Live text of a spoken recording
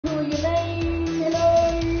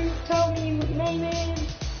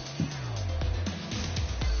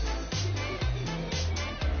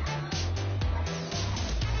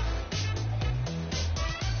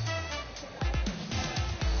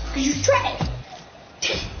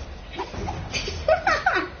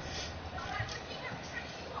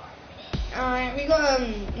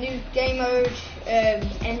new game mode,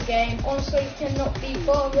 end game. Honestly, cannot be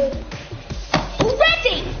bothered.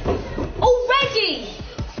 Already!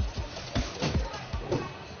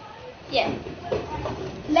 Yeah.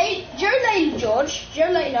 Joe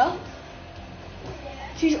Layla.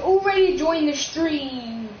 She's already joined the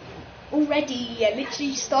stream. Already. I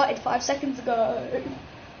literally started 5 seconds ago.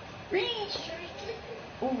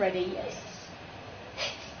 Already, yes.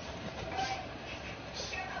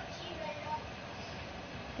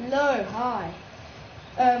 Hello, hi.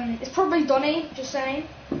 It's probably Donnie, just saying.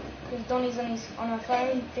 Because Donnie's on her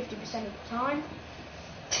phone 50% of the time.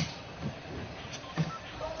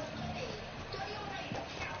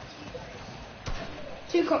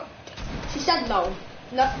 She said no.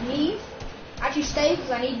 No, leave. Actually stay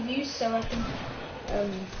because I need views so I can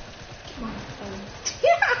come on.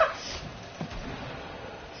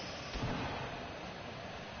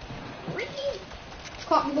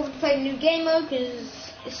 Can't be bothered to play the new game mode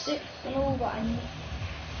because it's sick and all, but I need.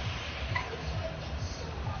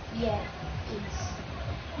 Yeah,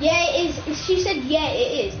 it is. She said yeah,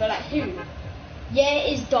 it is, but like who? Yeah,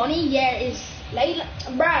 it is Donnie. Yeah, it is Layla.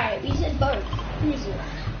 Right, we said both. Who is it?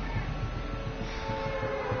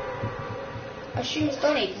 I assume it's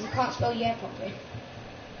Donnie because he can't spell yeah properly.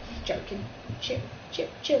 Joking. Chill.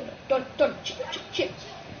 Don't chill.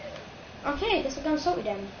 Okay, I guess I'm going to salty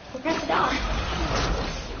then. Prepare to die.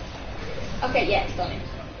 Okay, yeah, it's Donnie.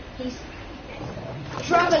 It's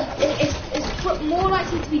more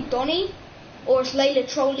likely to be Donnie, or it's Layla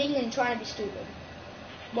trolling and trying to be stupid.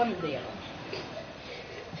 One or the other.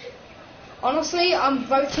 Honestly, I'm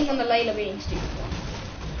voting on the Layla being stupid one.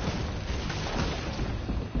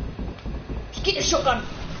 Just get the shotgun.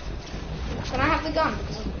 Can I have the gun?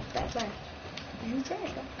 Because I'm a better player. You try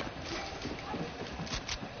it,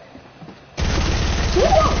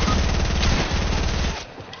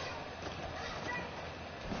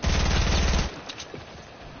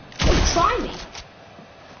 try me.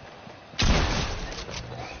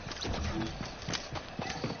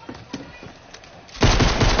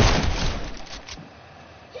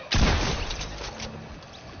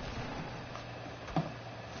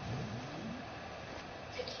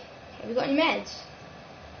 Have you got any meds?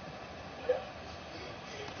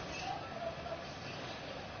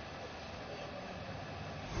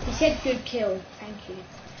 He said good kill. Thank you.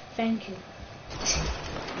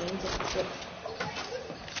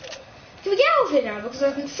 Can we get out of here now? Because I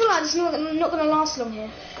feel like it's not going to last long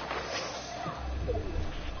here.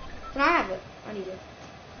 Can I have it? I need it.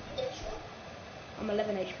 I'm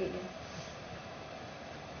 11 HP now.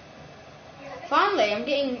 Finally, I'm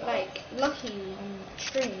getting like lucky on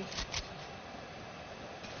stream.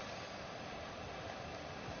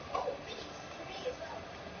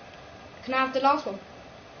 Can I have the last one?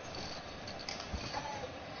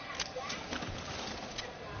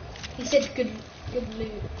 He said good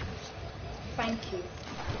loot. Thank you.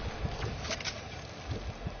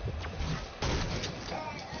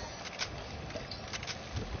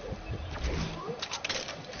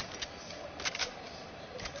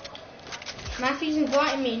 Matthew's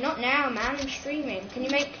inviting me. Not now, man. I'm streaming. Can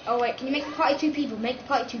you make the party 2 people? Make the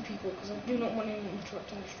party 2 people, because I do not want anyone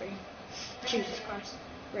interrupting the stream. Jesus Christ.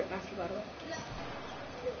 Rip Matthew, by the way.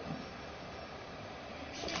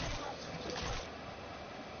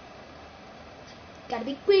 Gotta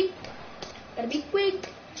be quick.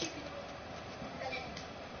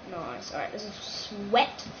 Nice. Alright, there's a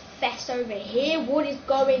sweat fest over here. What is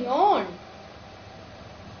going on?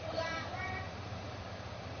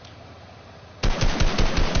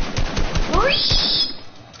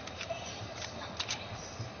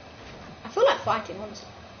 I feel like fighting, honestly.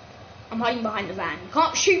 I'm hiding behind the van. You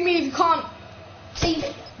can't shoot me if you can't see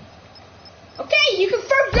me. Okay, you can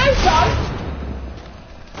throw those though.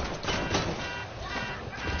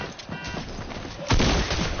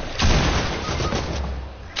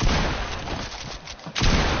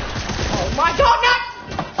 Oh my god, no!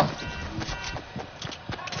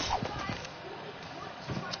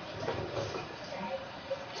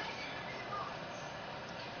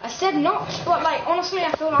 I said not, but like honestly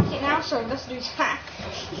I feel like it now, so let's do that.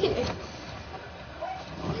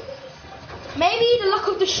 Maybe the luck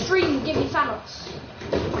of the stream will give me Thanos.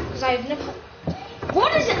 Because I've never...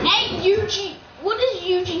 What does What does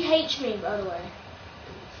UGH mean, by the way?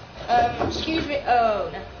 Excuse me. Oh,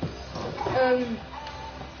 no.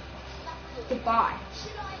 Goodbye.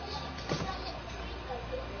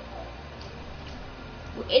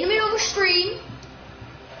 We're in the middle of a stream.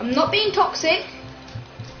 I'm not being toxic.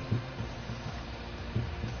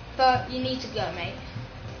 But you need to go, mate.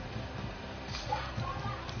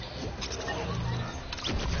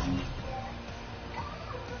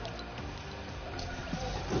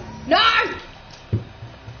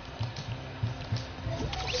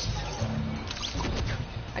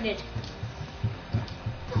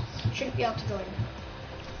 shouldn't be able to join.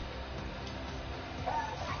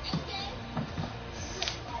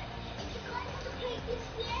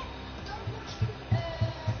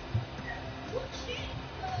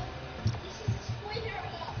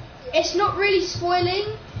 It's not really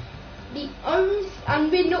spoiling.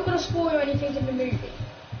 And we're not going to spoil anything in the movie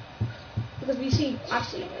because I've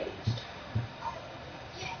seen it released.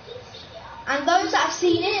 And those that have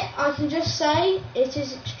seen it, I can just say it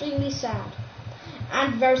is extremely sad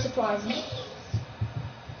and very surprising.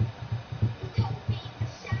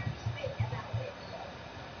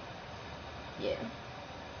 Yeah.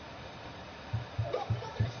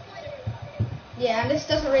 Yeah, and this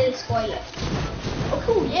doesn't really spoil it. Oh,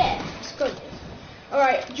 cool, yeah, it's good.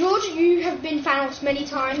 Alright, George, you have been Thanos many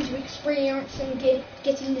times. You experience and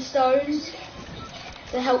getting the stones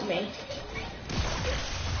to help me.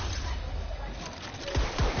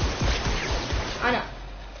 I know.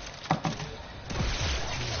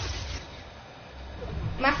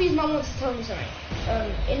 Matthew's mum wants to tell me something.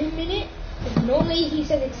 In a minute, because normally he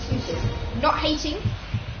says excuses. Not hating,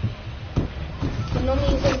 but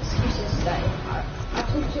normally he says excuses today. I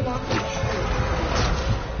talked to him after the stream.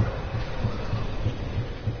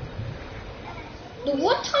 The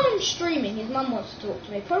one time I'm streaming, his mum wants to talk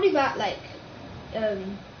to me. Probably about like,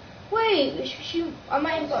 wait, I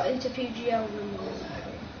might have got into PGL room.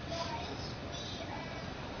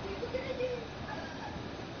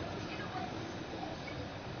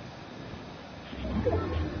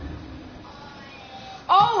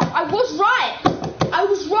 Oh, I was right.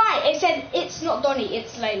 It said it's not Donnie,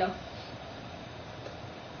 it's Layla.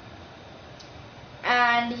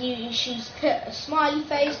 And she's put a smiley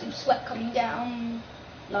face with sweat coming down,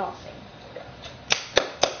 laughing.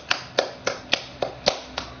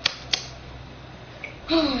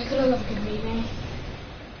 Oh my god, I love a good movie.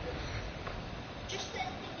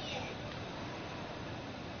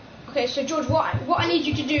 Okay, so George, what I need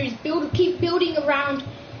you to do is keep building around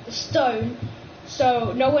the stone,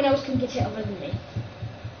 so no one else can get it other than me.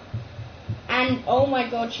 And oh my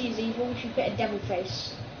god, she's evil. She put a devil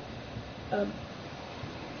face.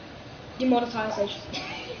 Demonetization.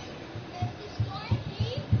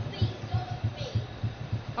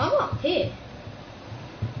 I'm up here.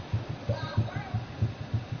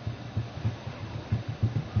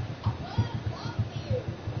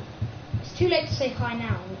 It's too late to say hi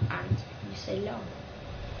now, and you say hello.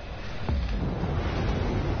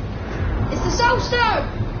 It's the Soul Stone!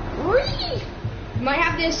 Really? You might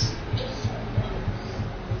have this.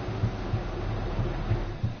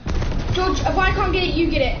 George, if I can't get it,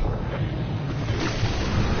 you get it.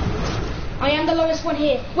 I am the lowest one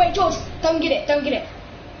here. Wait, George, don't get it.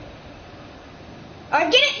 I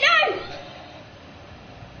get it, no!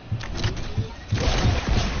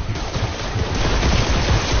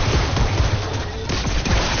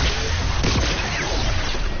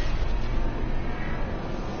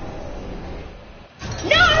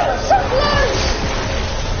 No, so close!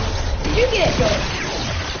 Did you get it, George?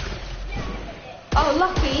 Oh,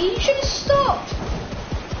 lucky, you should have stopped.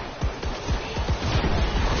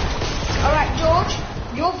 Alright, George,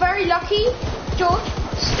 you're very lucky. George,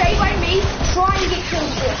 stay by me, try and get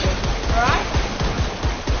kills, George. Alright?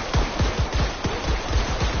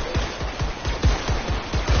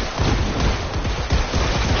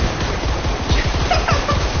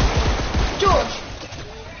 George.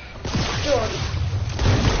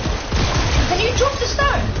 Can you drop the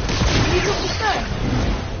stone?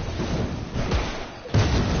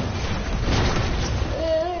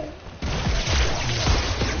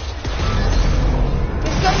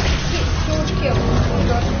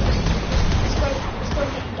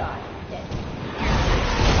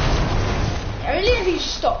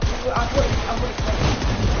 Stop. I wouldn't.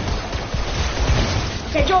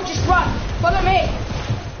 Okay, George, just run. Follow me.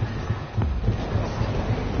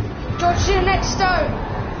 George, to the next stone.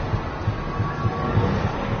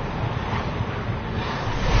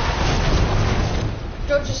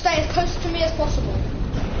 George, just stay as close to me as possible.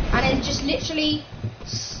 And then just literally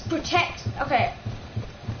protect. Okay.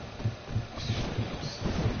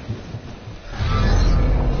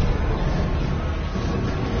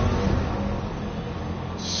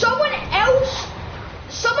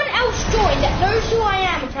 Someone else joined that knows who I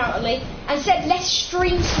am apparently and said let's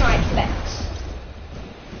stream snipe Lex.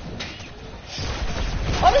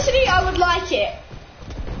 Honestly, I would like it.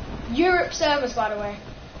 Europe servers, by the way.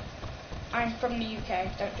 I'm from the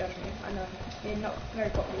UK, don't judge me. I know they're not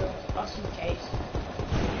very popular, us UKs.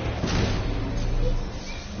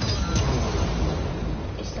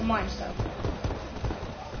 It's the mine stuff.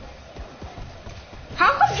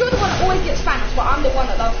 How come you're the one that always gets Thanos, but I'm the one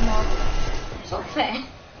that loves Marvel? It's not fair.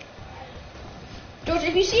 George,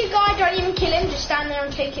 if you see a guy, don't even kill him. Just stand there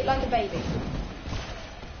and take it like a baby.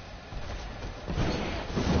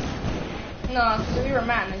 No, because if you're a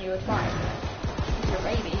man, then you would fight. If you're a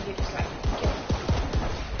baby, you just like kill him.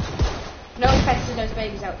 No offense to those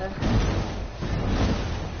babies out there.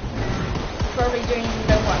 Probably doing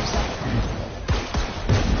no what stuff.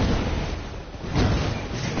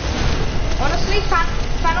 Honestly,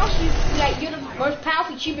 Thanos, you're the most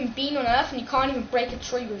powerful human being on Earth, and you can't even break a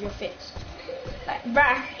tree with your fist. Like,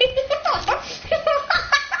 bruh.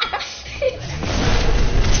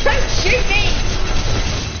 Don't shoot me!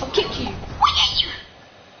 I'll kick you.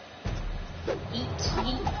 Eat.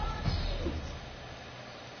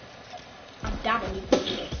 I'm dabbing you.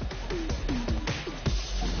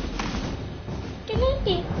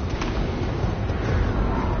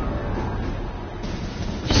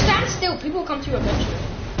 Just stand still. People will come to you eventually.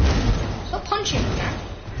 Stop punching me, man.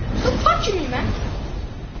 Stop punching me, man.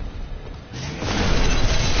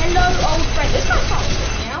 Hello, old friend. This guy's not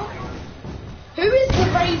good now. Who is the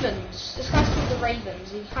Ravens? This guy's called the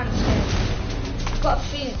Ravens. He's kind of scary. I've got a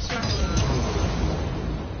feeling it's smashing.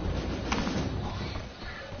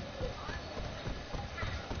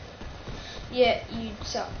 Yeah, you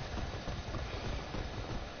suck.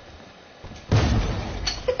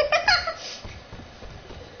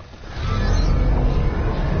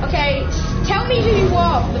 Okay, tell me who you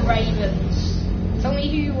are for the Ravens. Tell me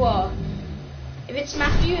who you are. If it's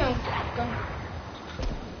Matthew, I'm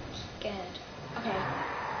scared. Okay.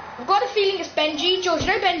 I've got a feeling it's Benji. George, you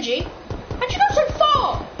know Benji? How'd you go so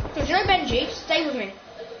far? George, you know Benji? Stay with me.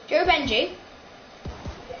 Do you know Benji?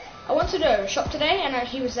 I went to the shop today and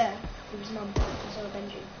he was there. With his mum. I saw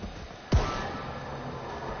Benji.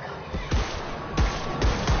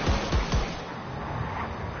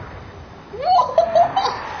 Whoa!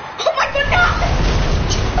 Oh my god, no!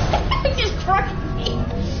 He just crushed me.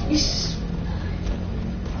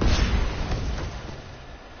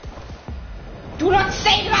 Do not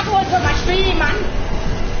say that word on my stream, man!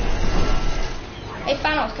 Hey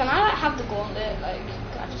Thanos, can I like have the gauntlet? Like,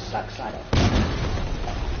 can I just like slide off?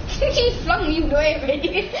 He flung you away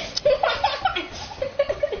already.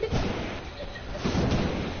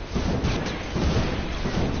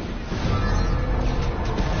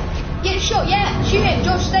 Get a shot, yeah. Shoot him,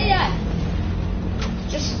 George, stay there.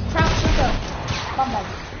 Just crouch like a bum.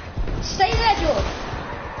 Stay there, George.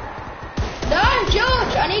 No,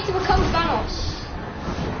 George, I need to become Thanos.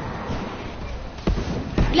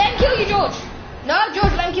 Let him kill you, George. No,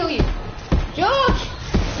 George, let him kill you. George,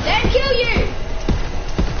 let him kill you.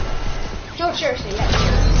 George, seriously, let him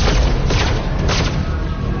kill you.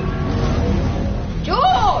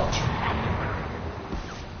 George!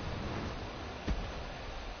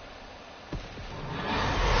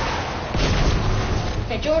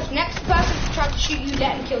 Okay, George, next person to try to shoot you,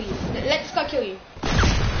 let him kill you. Let this guy kill you.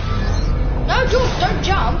 No, George, don't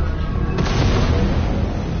jump.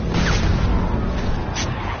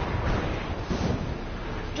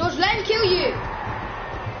 George, let him kill you.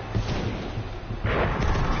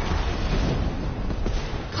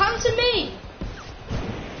 Come to me.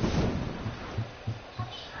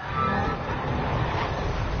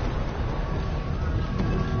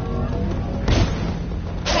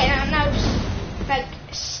 Okay, now just, like,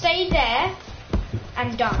 stay there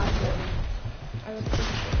and die.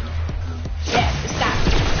 Yeah, it's that.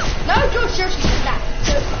 No, George, seriously, it's that.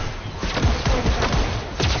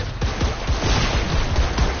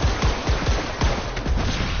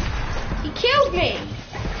 He killed me.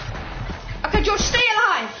 Okay, George, stay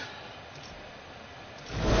alive.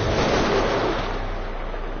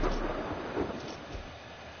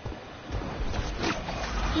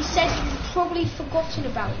 He said you've probably forgotten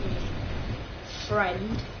about me,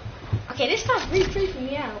 friend. Okay, this guy's really creeping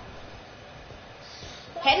me out.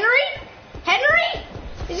 Henry? Henry?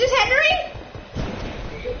 Is this Henry?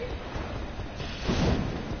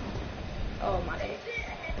 Oh my god.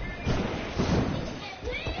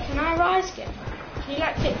 Can I rise again? Can you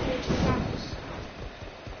like pick me to the Thanos?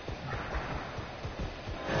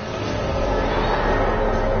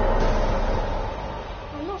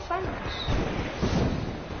 I'm not Thanos.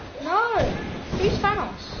 No! Who's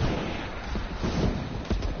Thanos?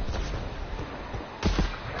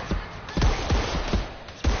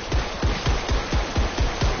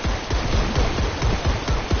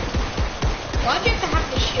 Why do you have to have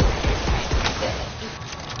the shield?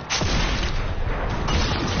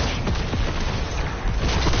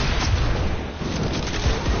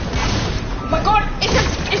 Oh my god, it's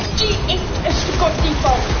the god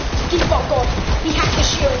default. Default god. He hacked the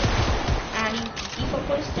shield. And default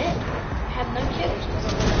god is dead. I have no kills because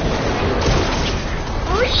I'm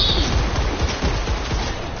free.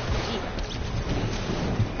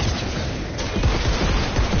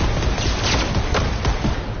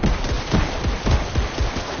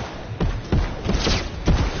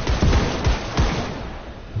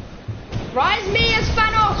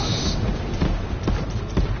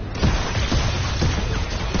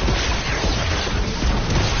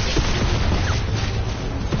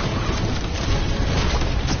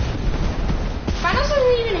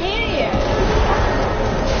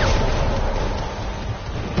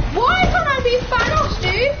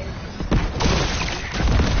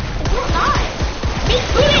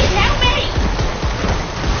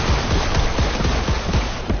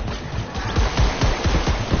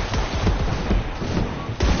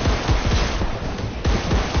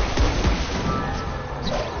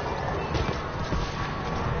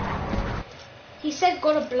 said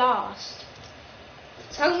got a blast.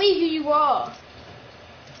 Tell me who you are.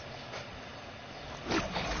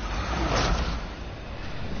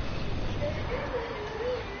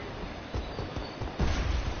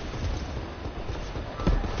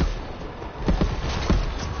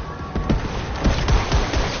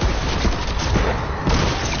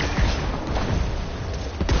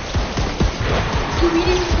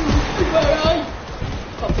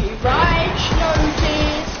 Copyright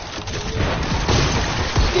notice.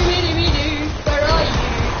 Scooby-Doo, where are you?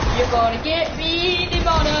 You're gonna get me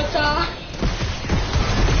demonetized.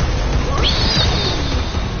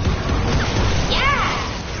 Yeah.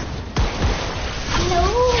 No.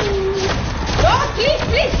 Oh, please.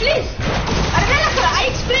 I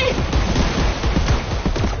explain.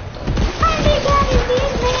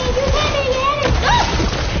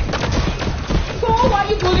 Oh, why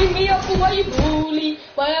you bullying me up? Why you bully?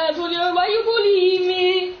 Why you bullying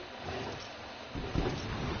me?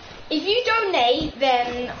 If you donate,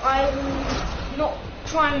 then I will not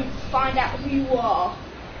try and find out who you are.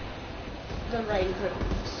 The Ravens.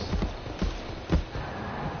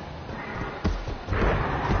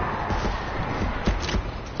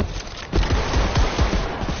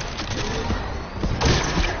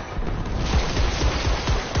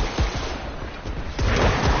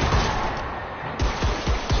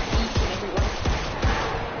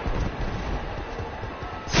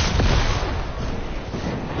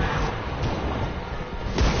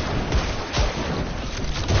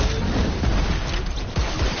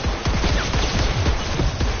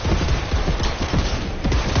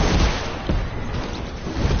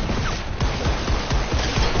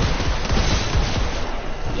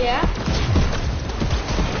 Yeah.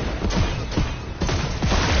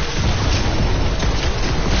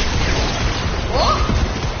 What?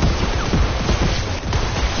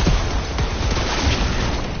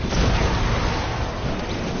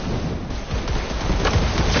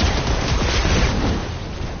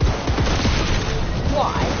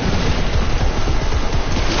 Why?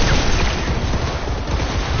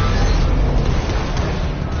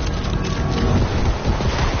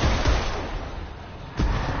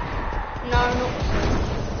 No, not.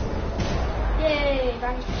 Yay,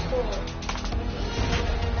 Van's restored.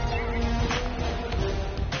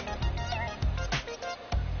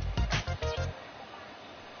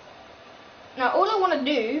 Now, all I want to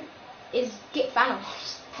do is get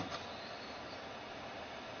Thanos.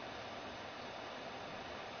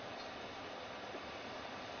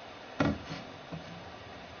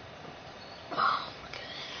 Oh my god.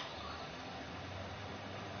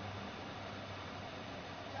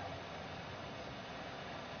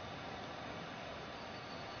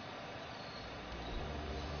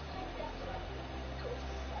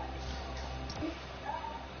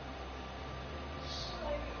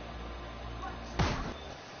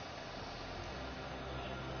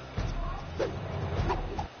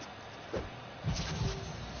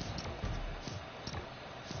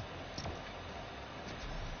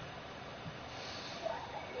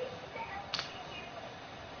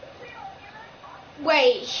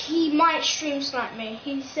 Wait, he might stream snipe me.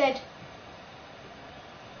 He said,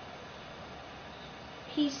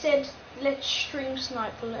 let's stream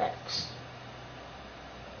snipe Lex.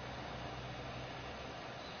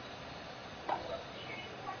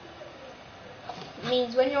 It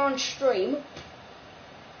means when you're on stream,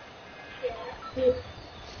 you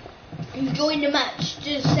join the match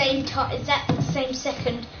to the same time, exact same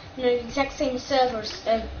second, the exact same server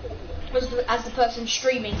as the person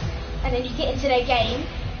streaming, and then you get into their game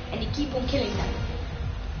and you keep on killing them.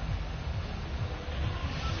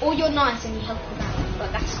 Or you're nice and you help them out,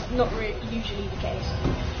 but that's not really usually the case.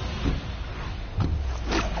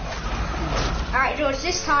 Alright George,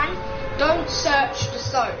 this time don't search the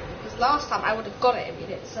stone, because last time I would have got it if you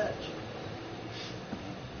didn't search.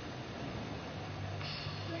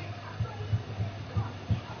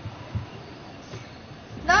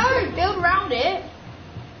 No, build around it.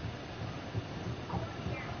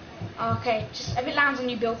 Okay, just if it lands on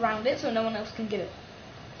you, build around it so no one else can get it.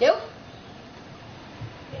 Deal?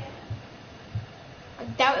 I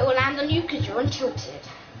doubt it will land on you because you're untilted.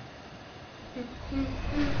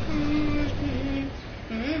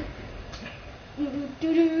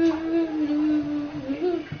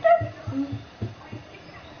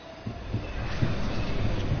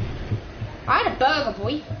 I had a burger,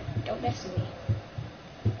 boy. Don't mess with me.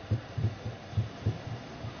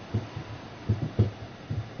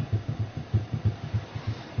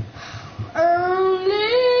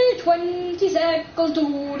 Only 20 seconds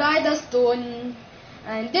to die the stone,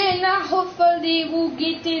 and then I hopefully will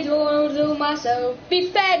get it all to myself. Be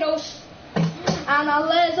Thanos. And I'll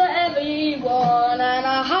laser everyone and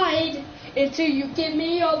I'll hide until you give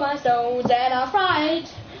me all my stones and I'll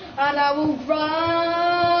fight. And I will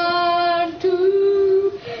run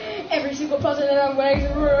to every single person that I'm wearing in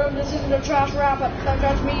the room. This isn't a trash rap, but don't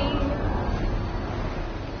judge me.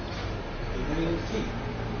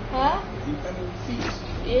 Huh? You kind of feet.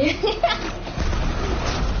 Yeah.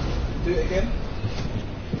 Do it again.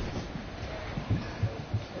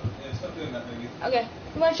 Yeah, stop doing that, baby. Okay,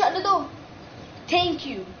 you want to shut the door? Thank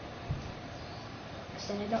you. I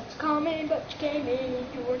said not to come in, but you came in.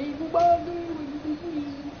 You weren't even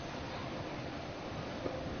bothering.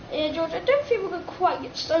 Yeah, George, I don't think we're going to quite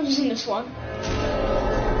get stones in this one.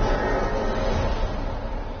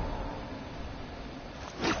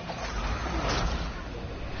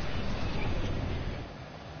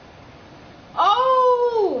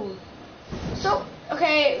 Oh! So,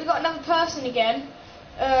 okay, we got another person again.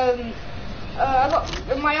 I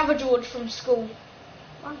got my other George from school.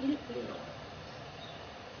 Wow, you look really old.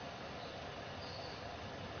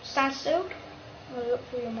 Stand still. I'm going to look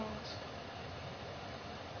through your mask.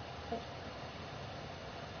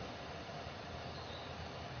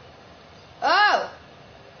 Oh!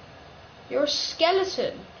 You're a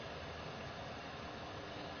skeleton.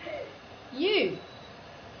 You.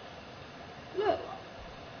 Look.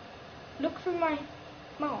 Look through my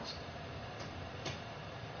mask.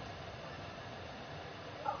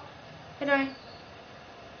 Hey, Donnie.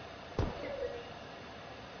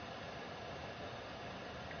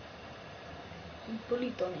 You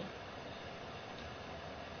bullied Donnie.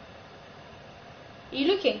 Are you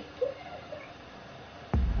looking?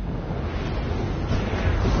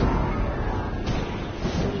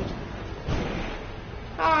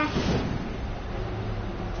 Hi.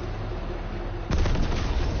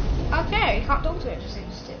 Okay, you can't talk to it, just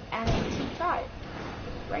instant NAT5.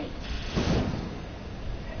 Great.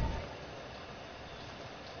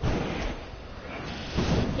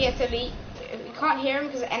 He has to leave. You can't hear him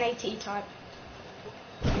because of NAT type.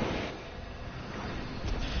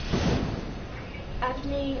 Add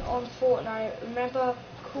me on Fortnite. Remember,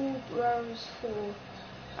 Cool Bros 4.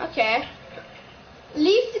 Okay.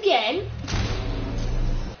 Leave the game.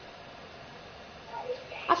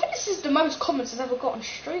 I think this is the most comments I've ever got on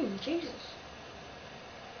stream. Jesus.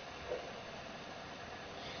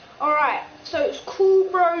 Alright, so it's Cool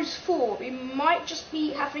Bros 4. We might just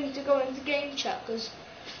be having to go into game chat because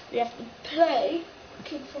we have to play a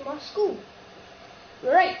kid from our school.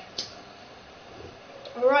 Right.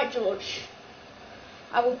 Alright, George.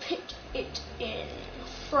 I will put it in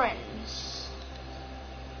friends.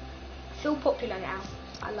 Feel popular now.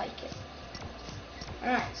 I like it.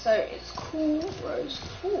 Alright, so it's Cool Bros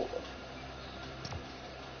 4.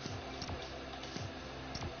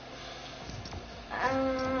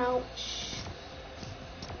 Ouch.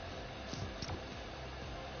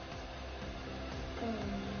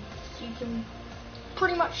 So you can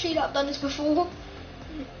pretty much see that I've done this before.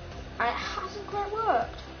 And it hasn't quite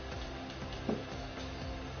worked.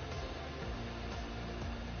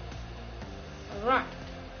 Alright.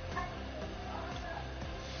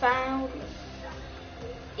 Found.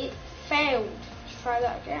 It failed. Let's try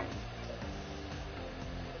that again.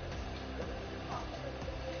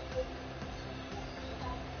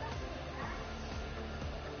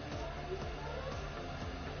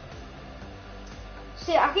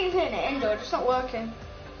 See, I keep hitting it indoor, it's not working.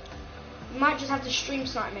 You might just have to stream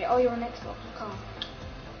snipe me. Oh, you're on Xbox, I can't.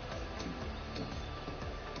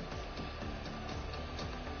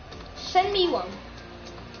 Send me one.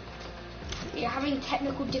 You're having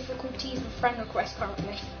technical difficulties with friend request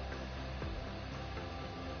currently.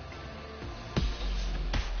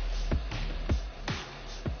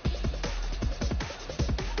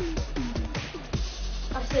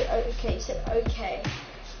 I said okay, said okay.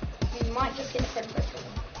 You might just get a friend request.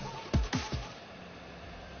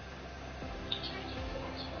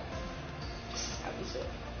 That was it.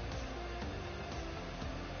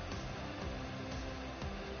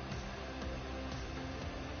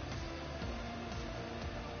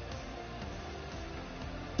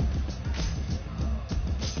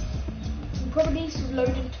 Probably needs to load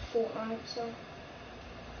into Fortnite, so.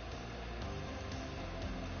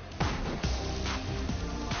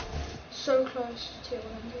 So close to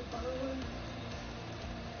 200, by the way.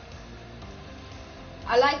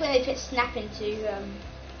 I like when they put snap into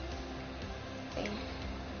thing.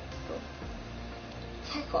 Cool.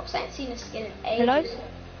 Tech Ops, I haven't seen a skin in ages. Hello?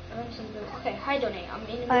 I haven't seen the. Okay, hi Donnie, I'm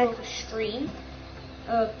in the middle of a stream.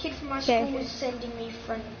 Kid from my school is sending me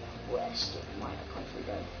friend request. It might have come through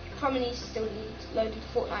though. Probably needs to still load into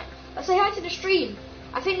Fortnite. I'll say hi to the stream.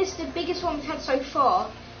 I think this is the biggest one we've had so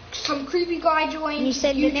far. Some creepy guy joined. You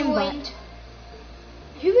send an invite.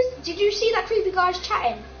 Who is? Did you see that creepy guy's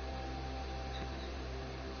chatting?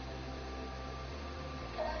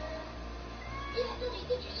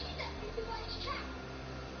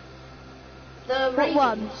 The What Ravens.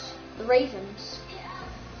 one? The Ravens.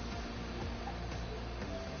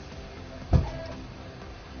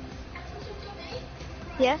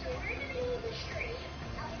 Yeah.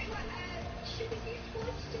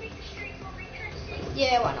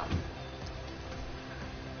 Yeah, why not?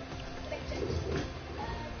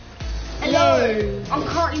 Hello. I'm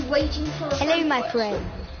currently waiting for a Hello, friend my request. friend.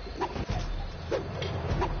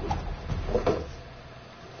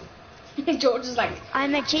 George is like,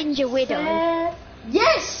 I'm a ginger widow.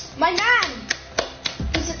 yes, my man.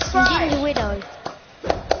 He's Ginger subscribed. widow.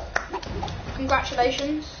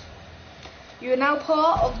 Congratulations. You are now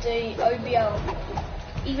part of the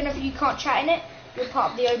OBL. Even if you can't chat in it, you're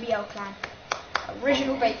part of the OBL clan.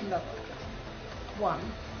 Original Bacon Lover. 1.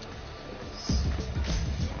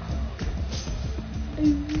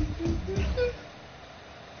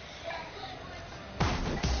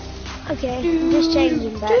 Okay, I'm just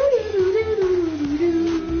changing back.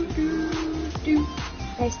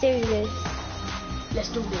 Let's do this. Let's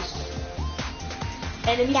do this.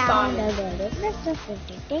 Enemy Down, silent.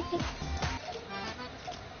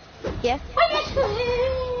 Yeah.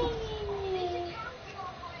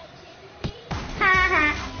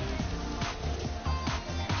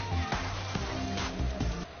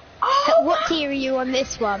 Oh, What tier are you on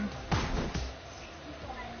this one?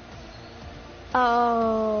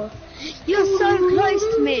 Oh, you're so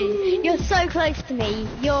close to me. You're so close to me.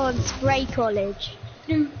 You're on Spray College.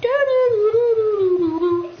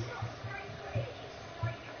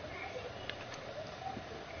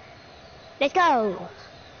 Let's go.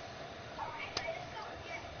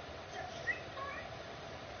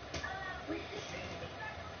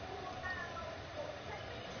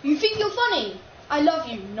 You think you're funny? I love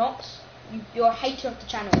you, not. You're a hater of the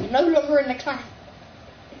channel. You're no longer in the clan.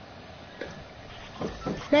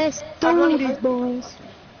 Let's I do really this, hope- boys.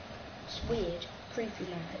 It's weird. Creepy,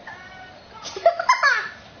 man.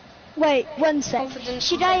 Wait, one sec. Confidence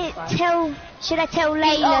Should and I satisfied. tell up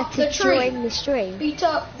Layla the to tree. join the stream? Beat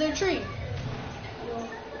up the tree.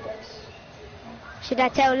 Should I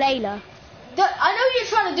tell Layla? I know what you're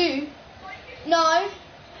trying to do. No.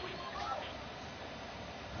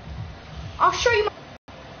 I'll show you.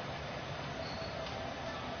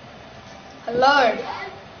 Hello.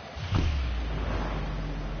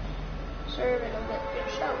 Sorry, a little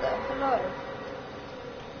bit shout there. Hello.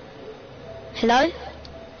 Hello?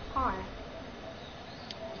 Hi.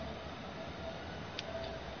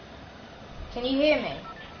 Can you hear me?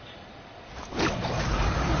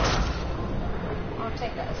 I'll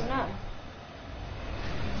take that as a no.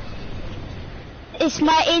 It's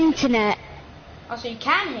my internet. Oh, so you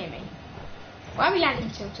can hear me. Why are we landing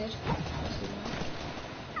tilted?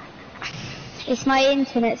 It's my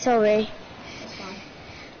internet, sorry. That's fine.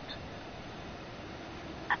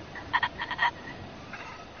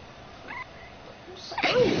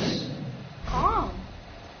 Oops. Calm.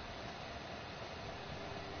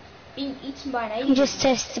 Being eaten by an alien. I'm just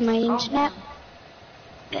testing my Calm internet.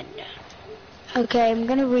 down. Okay, I'm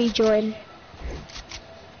gonna rejoin.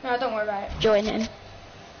 No, don't worry about it. Join in.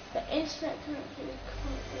 The internet connection is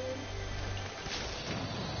currently...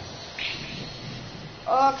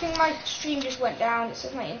 Oh, I think my stream just went down. It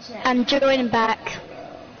says my internet. I'm joining back.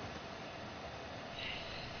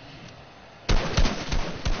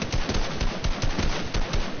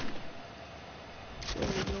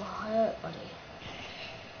 You're hurt, buddy.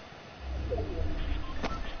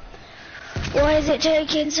 Why is it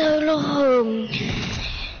taking so long?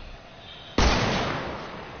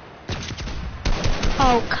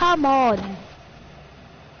 Oh, come on.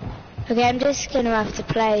 Okay, I'm just gonna have to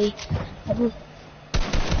play.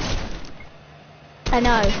 I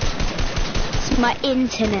know. It's my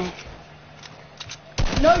internet.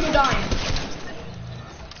 No, you're dying.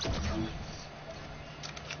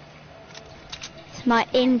 It's my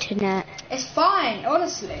internet. It's fine,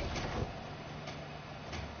 honestly.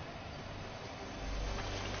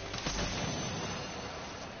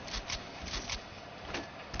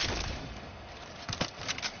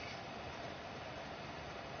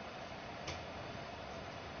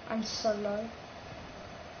 I'm so low.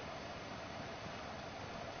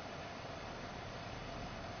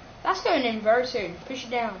 That's going in very soon. Push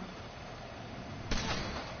it down.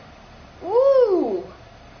 Ooh!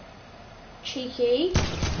 Cheeky.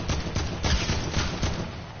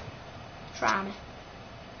 Try me.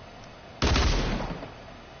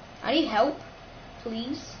 I need help,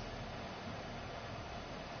 please.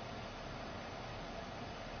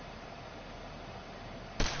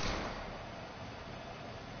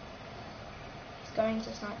 going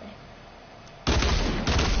to snipe me.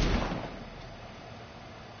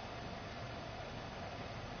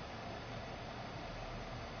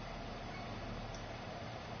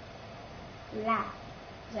 Lag.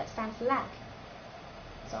 Does that stand for lag?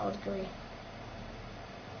 So I would agree.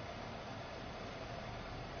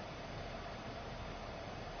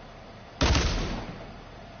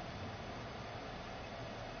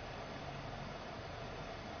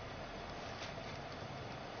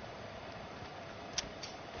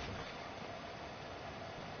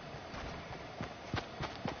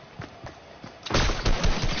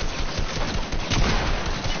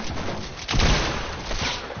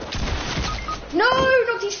 No,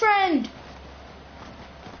 not his friend.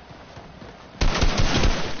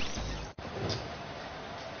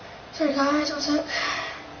 Sorry guys, what's up?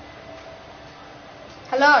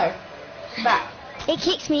 Hello. I'm back. It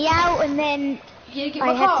kicks me out and then You get I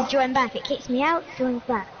my have car. to join back. It kicks me out, joins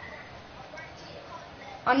back.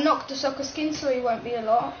 I knocked the soccer skin so he won't be a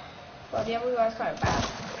lot. But the other guy's kind of bad.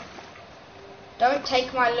 Don't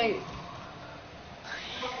take my loot.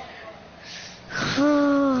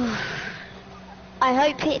 I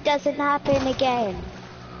hope it doesn't happen again.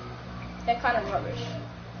 They're kind of rubbish.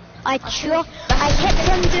 I Right,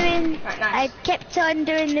 nice. I kept on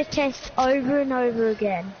doing the test over and over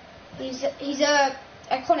again. He's a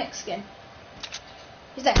iconic skin.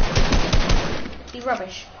 He's there. He's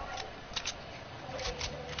rubbish.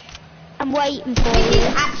 I'm waiting for I think he's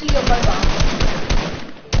you. actually your mobile.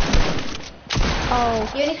 Oh,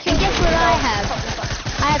 He only and killed guess you what I with have?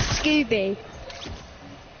 the I have Scooby.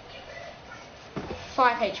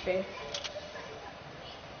 5 HP.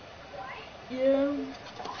 Yeah.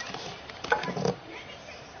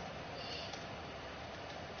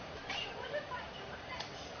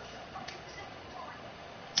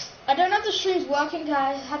 I don't know if the stream's working,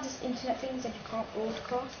 guys. I had this internet thing that you can't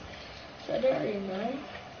broadcast, so I don't really know.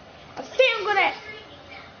 I think I'm gonna.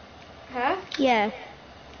 Huh? Yeah.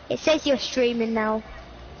 It says you're streaming now.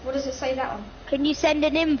 What does it say that on? Can you send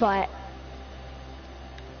an invite?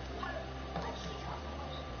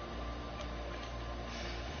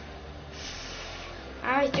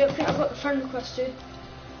 I don't think I've got the friend request too.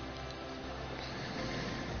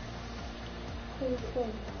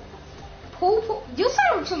 Paul. You're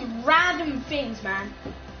saying some random things, man.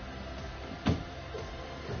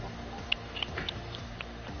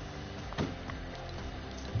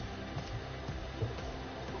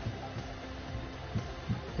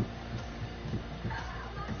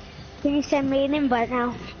 Can you send me an invite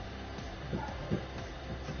now?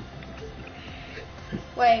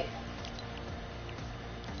 Wait.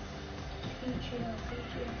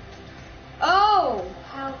 Oh!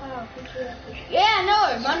 How? Yeah, I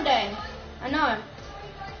know, Monday. I know.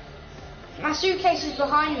 My suitcase is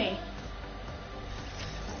behind me.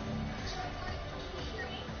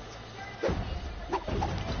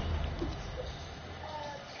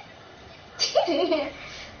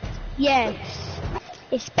 Yes.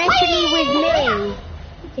 Especially with me.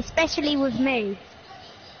 Especially with me.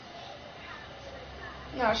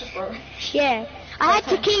 No, it's just rubbish. Yeah. I had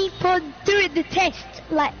to keep on doing the test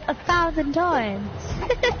like 1,000 times.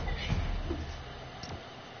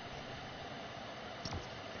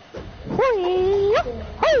 Whee!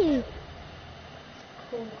 Whee!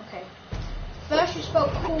 Cool, okay. First you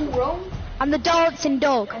spelled cool wrong. I'm the dancing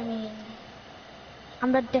dog. I mean...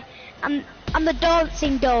 I'm the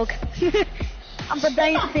dancing dog. I'm the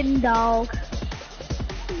dancing dog.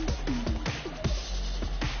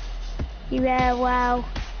 Yeah, wow.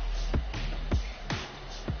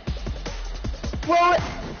 Well,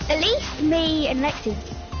 at least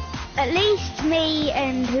me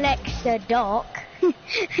and Lex are dark.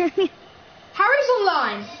 Harry's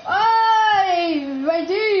online. Hey, I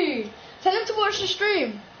do. Tell him to watch the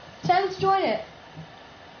stream. Tell him to join it.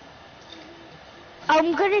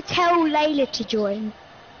 I'm gonna tell Layla to join.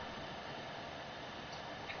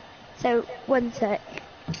 So, one sec.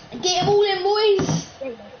 Get them all in, boys.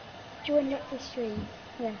 Layla, join up the stream.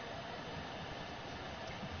 Yeah.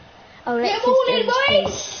 Oh, Get Lex them all in,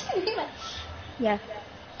 is stream. boys. Yeah.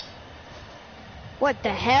 What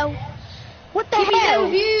the hell? What the Give me hell?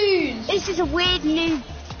 them views. This is a weird new.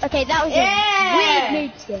 Okay, that was Yeah. a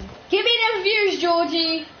weird noob skin. Give me them views,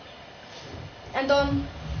 Georgie. And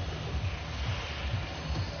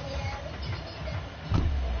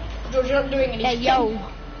George, you're not doing anything. Yo.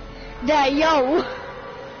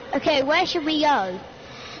 Okay, where should we go?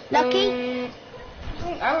 Lucky? I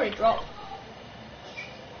think I already dropped.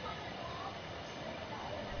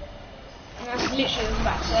 And that's literally what I was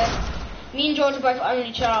about to say. Me and George are both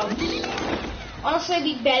only child. Honestly,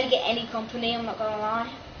 we barely get any company, I'm not gonna lie.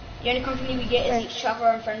 The only company we get is each other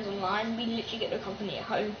and friends online. We literally get no company at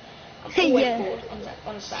home. I'm always Yeah. bored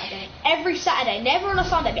on a Saturday. Every Saturday, never on a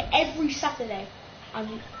Sunday, but every Saturday.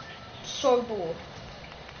 I'm so bored.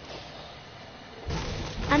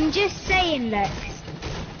 I'm just saying, Lex.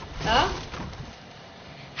 Huh?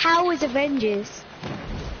 How was Avengers?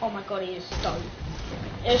 Oh my god, he is dope.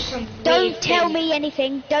 There's some Don't weird tell things. me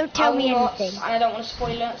anything. Don't tell me anything. I don't want to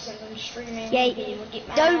spoil it since I'm streaming. Yeah, People would get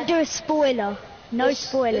mad. don't do a spoiler. No There's-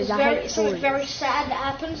 spoilers. there's I very, hate something spoilers. very sad that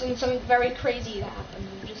happens and something very crazy that happens.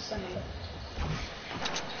 I'm just saying.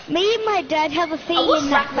 Me and my dad have a watched feeling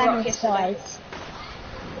that Ragnarok Thanos yesterday. dies.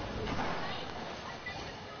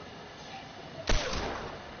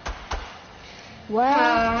 Well,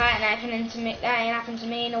 That ain't happened to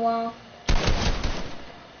me in a while.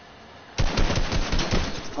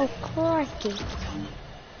 oh crikey.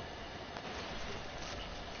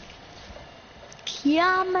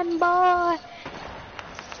 Come on, boy.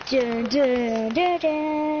 Dun, dun, dun,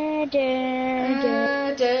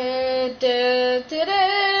 dun, dun,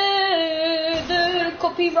 dun.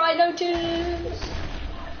 Copyright notice.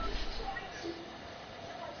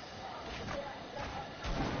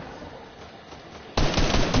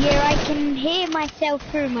 Yeah, I can hear myself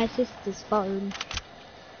through my sister's phone.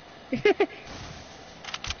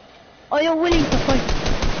 Oh, you're willing to fight?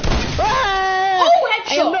 Whoa! I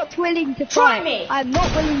headshot! am not willing to Try fight. me. I'm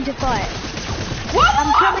not willing to fight. What?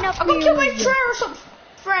 I'm coming up I for got killed by you. a Triceratops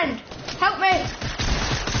friend. Help me.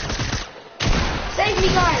 Save me,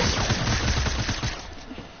 guys.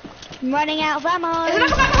 I'm running out of ammo. Is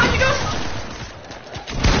another guy behind you, guys?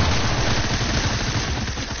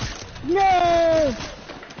 No!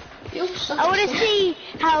 You suck. I want to see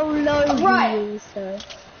how low Right. he is, though.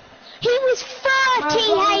 He was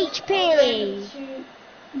 30 HP!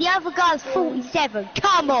 The other guy's 47.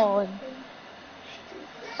 Come on!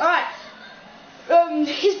 Alright.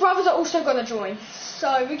 His brothers are also gonna join.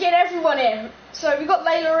 So we get everyone in. So we got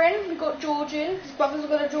Layla in, we got George in, his brothers are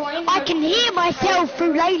gonna join. I can hear myself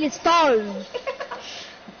through Layla's phone.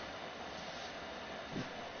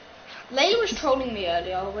 Layla was trolling me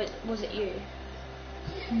earlier, or was it you?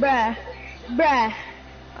 Bruh. Bruh.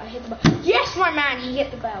 I hit the bell. Yes, my man, he hit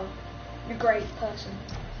the bell. You're a great person.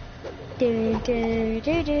 Do, do,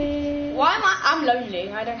 do, do. Why am I'm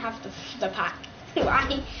lonely. I don't have the pack.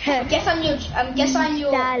 I guess I'm your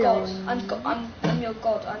god. I'm your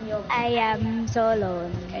god. I'm your. I am so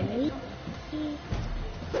lonely. Okay, maybe.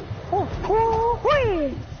 Oh, oh,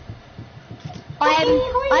 oh. I'm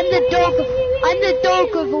the dog. I'm the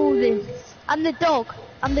dog of all this. I'm the dog.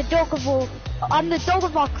 I'm the dog of all. I'm the dog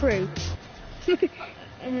of our crew. Spit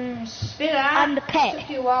it out. I'm the pet. Took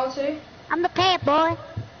you a while too. I'm the pet boy.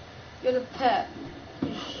 You're the pet.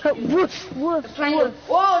 Woof, woof, You're playing woof. with.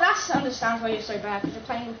 Whoa, that's understands why you're so bad because you're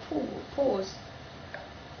playing with paws.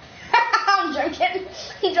 I'm joking.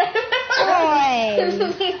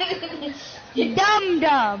 Oi. Dum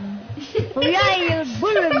dum. Real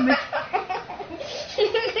bullet.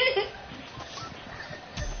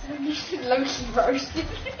 Loki roasted.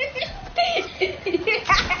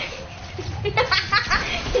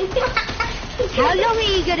 How long are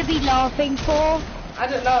you gonna be laughing for? I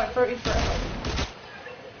don't know, I'm pretty sure.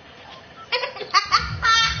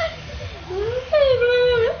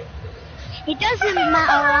 It doesn't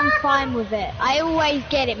matter, I'm fine with it. I always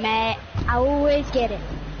get it, mate. I always get it.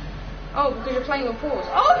 Oh, because you're playing with paws.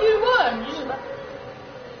 Oh, you won! You just-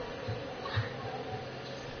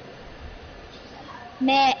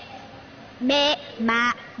 Meh. Meh,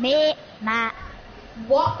 ma, meh, ma.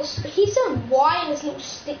 What? He said why in this little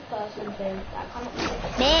stick person thing. I cannot say.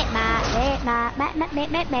 Meh, ma, meh, ma, meh, meh,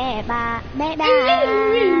 meh, meh, meh, ma, meh,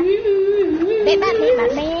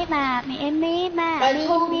 ma. I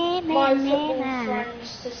told my football friends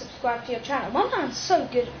to subscribe to your channel. My man's so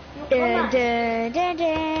good. My man.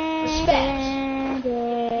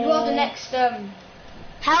 You are the next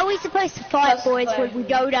How are we supposed to fight, Just boys, play. when we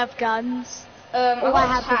don't have guns? I All I got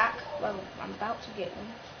have attack. Well, I'm about to get them.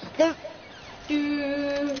 The,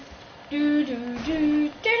 Do do do do do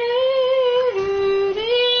do do.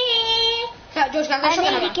 George, can I I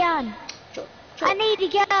shotgun need a hammer? gun. George, I need a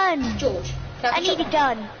gun. George, can I need a shotgun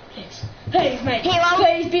gun. hammer? Please, please, mate. Here, I'll-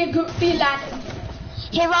 Please be a good, be a lad.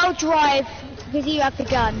 Here, I'll drive, because you have the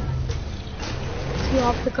gun. You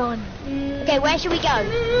have the gun. Okay, where should we go?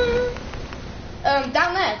 Down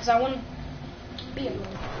there, because I want to be alone.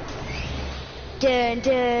 Dun,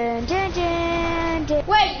 dun, dun, dun, dun.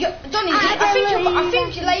 Wait, Johnny, I I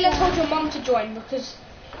think Layla told your mum to join because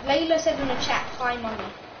Layla said in the chat, "Hi, mummy."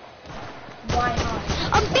 Why hi?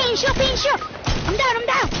 I'm being shot, I'm down.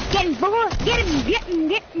 Get him, boy. Get him.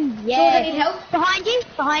 George, I Yeah. need help. Behind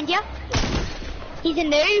you. He's a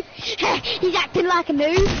noob. He's acting like a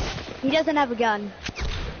noob. He doesn't have a gun.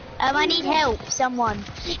 I need help, someone.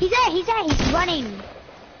 He's there, he's running.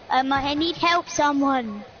 I need help,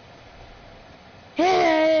 someone.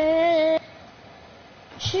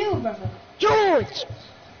 Chill, brother. George!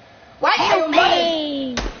 Wait, Help you're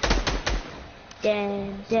running. me!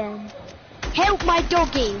 Dun. Help my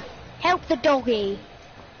doggy. Help the doggy.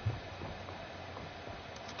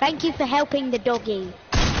 Thank you for helping the doggy.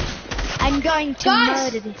 I'm going to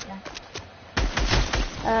Guys! murder this guy.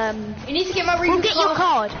 You need to get my We'll recon get your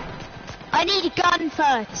card. I need a gun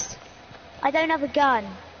first. I don't have a gun.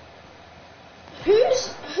 Who's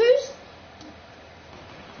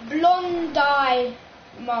Blondie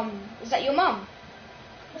mum? Is that your mum?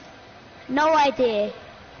 No idea.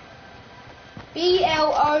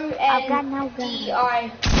 BLONDI. I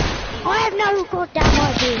have no goddamn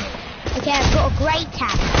idea. Okay, I've got a grey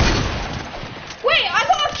cat. Wait, I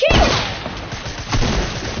got a kill.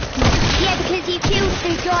 Yeah, because you killed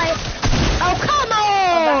the guy. Oh, come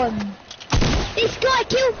on! This guy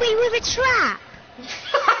killed me with a trap.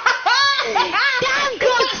 Damn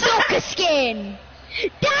God soccer skin!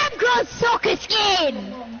 Damn God soccer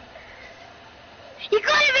skin! You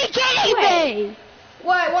gotta be kidding me!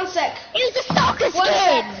 Wait, 1 sec. It was a soccer One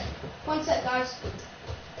skin! sec. 1 sec, guys.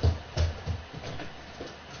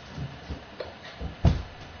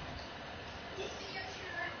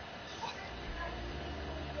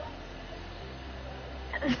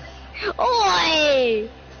 Oi!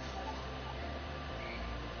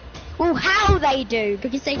 Well, how they do,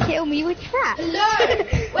 because they kill me with traps. Hello.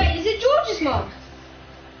 Wait, is it George's mum?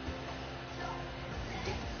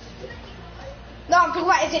 No, I'm talking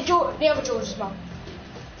about, is it the other George's mum?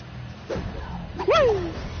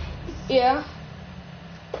 Woo! Yeah.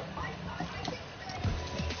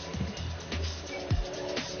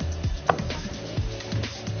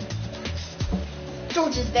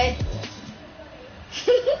 George is dead.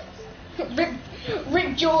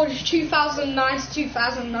 Rip George 2009 to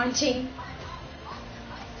 2019.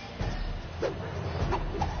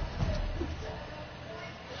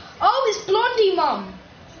 Oh, it's Blondie mum.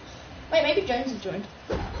 Wait, maybe Jones has joined.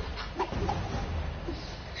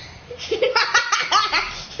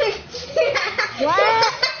 What?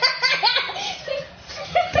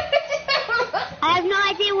 I have no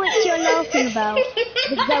idea what you're laughing about,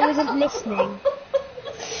 because I wasn't listening.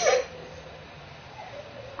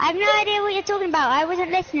 I have no idea what you're talking about, I wasn't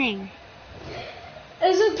listening.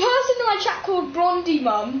 There's a person in my chat called Blondie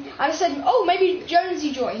Mum, and I said, oh, maybe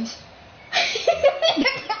Jonesy joined.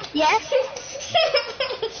 Yes?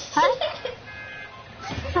 Huh?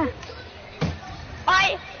 Huh.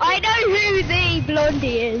 I know who the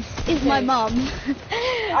Blondie is my mum. I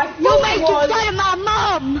You're thought it making was. fun of my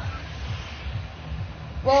mum!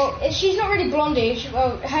 Well, she's not really blondie.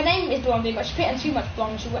 Well, her name is Blondie, but she put in too much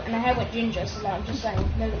blonde, and her hair went ginger. So like, I'm just saying,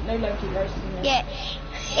 no Loki roasting her. Yeah,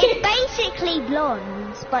 it's basically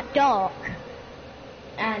blonde, but dark.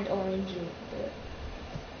 And orangey.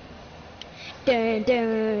 Dun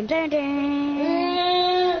dun dun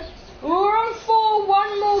dun. We're on 4.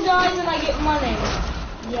 One more guys, and I get money.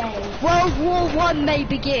 Yay! World War One may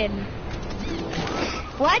begin.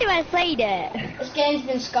 Why do I say that? This game's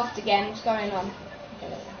been scuffed again. What's going on?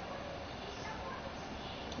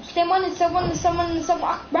 Someone.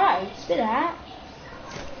 Right, spit that.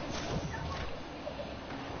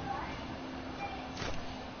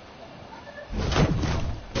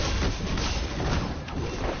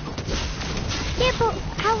 Yeah, but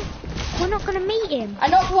how? We're not gonna meet him. I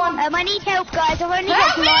knocked one. I need help, guys. I've only got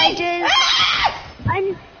Help me! gliders. Ah!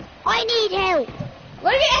 I need help.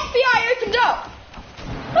 Let me get FBI opened up.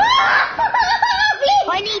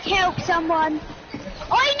 I need help, someone.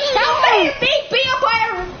 I need Help help. me! Beat up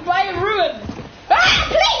by a ruin. Ah,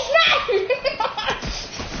 please no!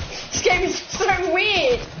 This game is so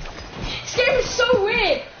weird. This game is so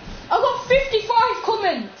weird. I got 55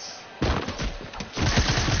 comments.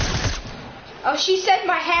 Oh, she said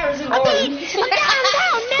my hair isn't orange. No!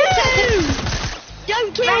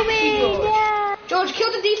 Don't kill Thank me! you, George. Yeah. George,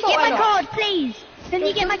 kill the default. Get my or not? card, please. Can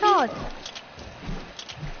you get my card?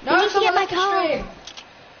 No, You need to someone get my left the card. stream.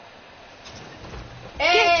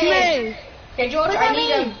 Get Hey. me. Okay, George, What I about need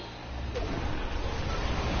me? him.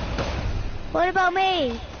 What about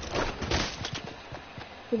me?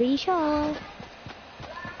 To be sure.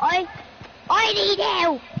 I need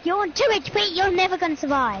help. You're on 2 HP. You're never gonna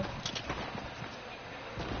survive.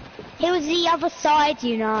 He was the other side,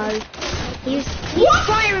 you know. He's What?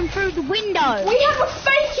 firing through the window. We have a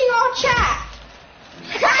fake in our chat.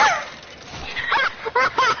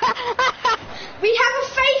 We have a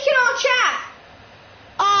fake in our chat.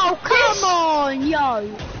 Oh, come on, yo.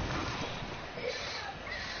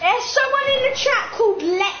 There's someone in the chat called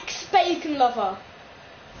Lex Bacon Lover.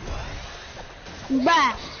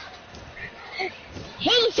 Bruh.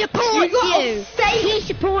 He supports You got a you. fake- He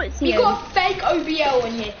supports You you. got a fake OBL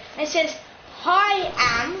in here. And it says, "Hi,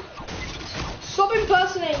 Am. Stop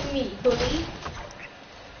impersonating me, bully."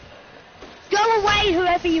 Go away,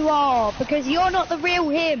 whoever you are, because you're not the real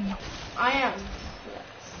him. I am.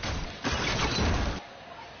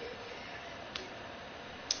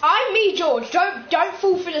 I'm me, George. Don't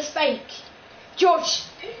fall for this fake. George.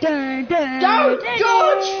 Dun, dun, Don't, dun,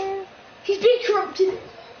 George! dun. He's being corrupted.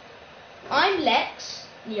 I'm Lex.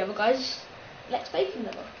 The other guy's Lex Bacon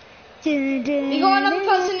Lover. Dun, dun, We got another dun.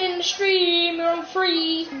 person in the stream. We're on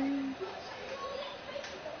free.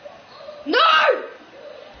 No!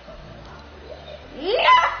 No!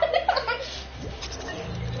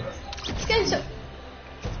 Let's go so.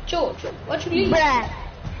 George, why'd you leave? Bruh.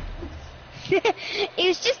 It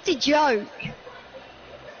was just a joke.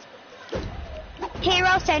 Here,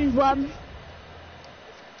 I'll send one.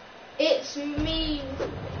 It's me.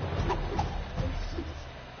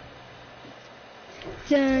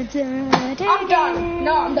 Dun, dun, dun, I'm done.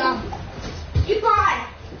 No, I'm done. Goodbye.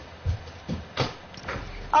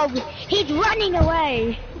 Oh, he's running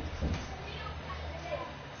away.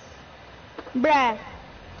 Bruh.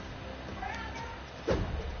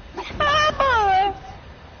 Ah,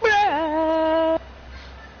 bruh.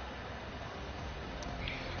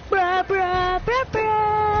 Bruh, bruh, bruh,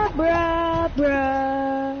 bruh, bruh,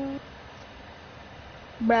 bruh.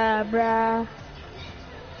 Bruh, bruh.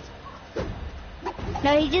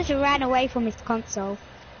 No, he just ran away from his console.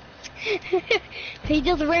 He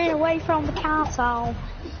just ran away from the console.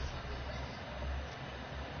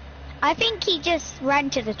 I think he just ran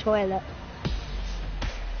to the toilet.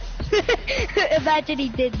 Imagine he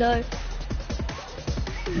did though.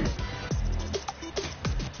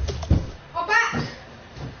 I'm back.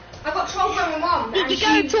 I got told by my mum. Did you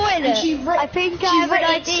go to the toilet? I think I have an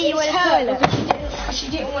idea you went to the toilet. Because she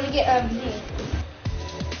didn't want to get here.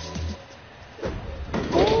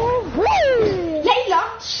 Woo!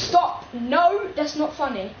 Layla, stop. No, that's not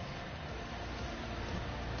funny.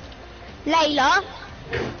 Layla,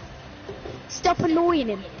 stop annoying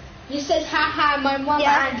him. You said, haha, my mum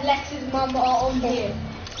Yeah. and Lex's mum are on here.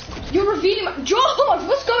 You're revealing my... George,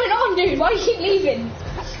 what's going on, dude? Why do you keep leaving?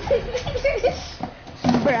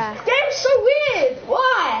 Bruh. They're so weird.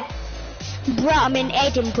 Why? Bruh, I'm in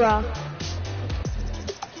Edinburgh.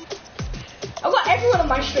 I've got everyone on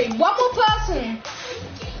my stream. One more person.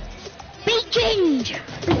 Be Ginge!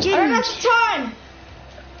 Be I don't have Ginge! time.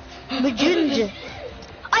 Be Ginge!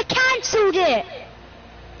 I cancelled it!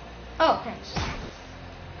 Oh, thanks.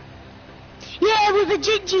 Yeah, with the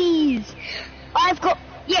Gingies! I've got...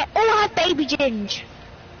 Yeah, all I have baby Ginge.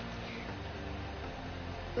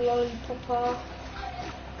 Lollipop.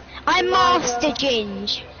 I'm Liar. Master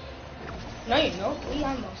Ginge. No, you're not. We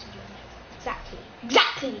are Master Ginge. Exactly.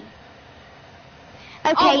 Exactly.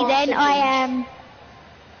 Okay, Oh, then Master I Ginge. am...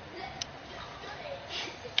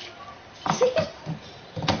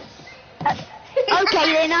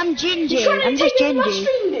 Okay, then I'm Gingy. You're trying to I'm just take over my Gingy.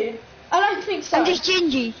 stream, dude. I don't think so. I'm just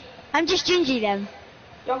Gingy. I'm just Gingy then.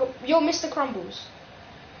 You're Mr. Crumbles.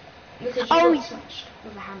 Because you Oh. got smashed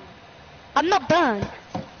with a hammer. I'm not burnt.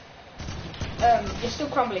 You're still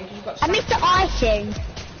crumbling because you got I'm smashed. Mr. Icing.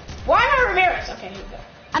 Why am I Ramirez? Okay, here we go.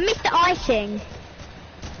 I'm Mr. Icing.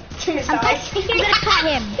 Mr. I'm Icing. gonna cut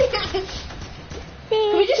him.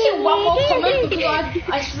 Can we just get one more comment because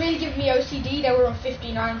it's really giving me OCD. They were on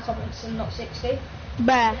 59 comments and not 60.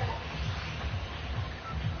 Bruh.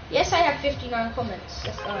 Yes, I have 59 comments.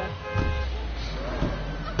 Let's go.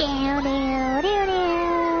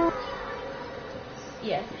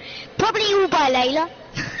 Yeah. Probably all by Layla.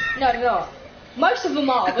 No, they're not. Most of them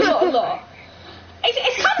are, but not a lot.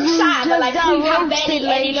 It's kind of You sad that like just we have roasted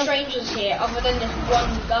any Layla. strangers here other than this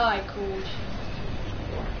one guy called.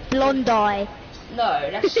 Blondie. No,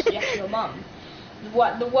 that's your mum.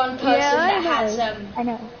 The one person Yeah, that has I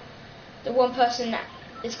know. the one person that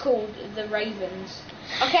is called the Ravens.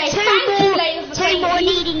 Okay, Two thank you, more, Layla, for two saying more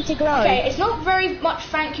you- needing to glow. Okay, it's not very much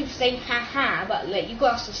thank you for saying haha, but like you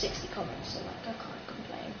got us to 60 comments, so like I can't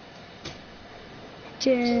complain.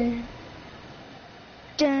 Dun,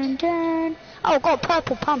 dun, dun. Oh, got a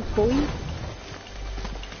purple pump, boy.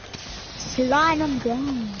 Slide them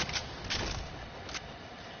down.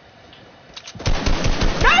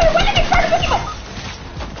 No, when did you try to pick him up?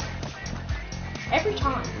 Every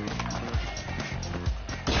time.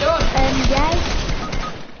 Go on. Guys.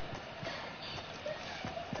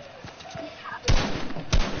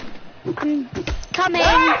 I'm coming.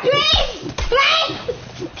 Ah, please!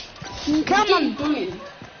 Please! Come Getting on. bullied.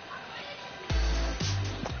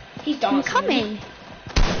 He's I'm dancing. coming.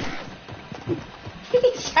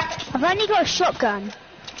 Exactly. I've only got a shotgun.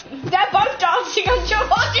 They're both dancing on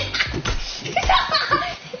George.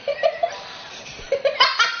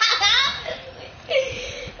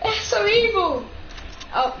 That's so evil.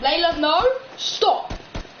 Oh, Layla, no. Stop.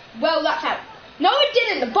 Well, that's how. No, it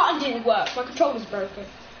didn't. The button didn't work. My controller's broken.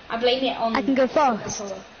 I blame it on. I can go fast.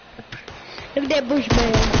 controller. Look at that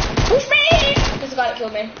bushman. Push me! There's a guy that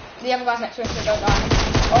killed me. The other guy's next to him, so don't die.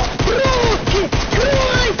 Oh.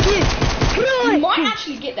 You might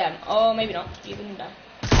actually get them. Oh, maybe not. You can die.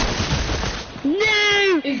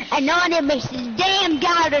 No! Anonymous, damn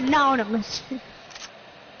God, Anonymous.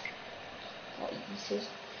 What this is?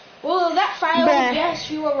 Well, that failed. Bruh. Yes,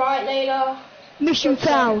 you were right, Layla. Mission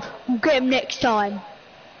failed. We'll get him next time.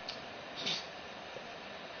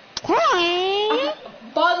 Hi!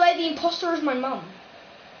 By the way, the imposter is my mum.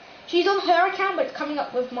 She's on her account, but it's coming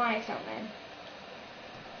up with my account name.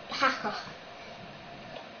 Hacker.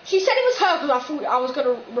 She said it was her because I thought I was going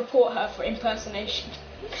to report her for impersonation.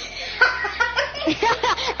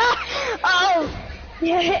 Oh!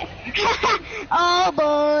 Yeah. Oh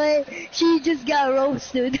boy! She just got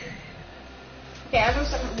roasted. Yeah, I don't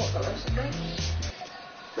understand what got roasted.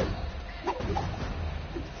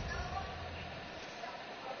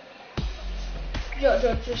 George,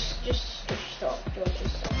 just stop. George,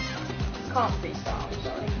 just stop. Can't freestyle, I'm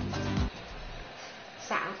sorry.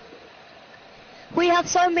 Sad. We have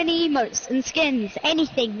so many emotes and skins,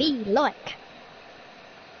 anything we like.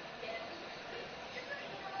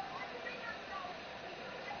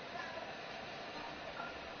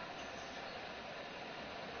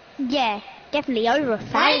 Yeah, definitely over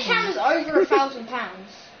My 1,000. account is over £1,000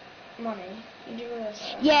 money. Did you realise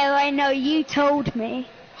that? Yeah, I know, you told me.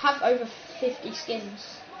 I have over 50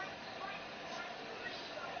 skins.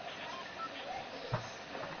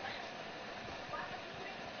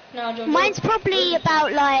 No, George. Mine's probably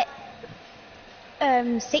about like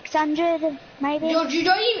 600 maybe. George, you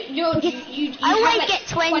don't even. George, you I have always like get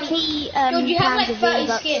 20 George, you have pounds like of 30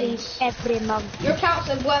 V-Bucks skins. every month. Your accounts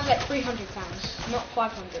are worth like £300, not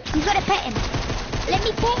 500. You gotta pet him. Let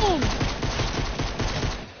me pet him.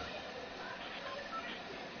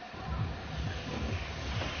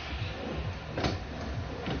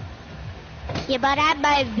 Yeah, but I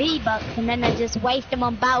buy V-Bucks and then I just waste them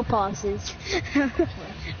on battle passes.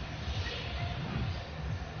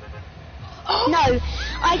 No,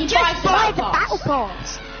 I You just buy buy the the battle battle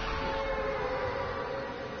pass.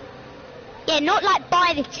 Yeah, not like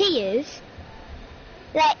buy the tiers.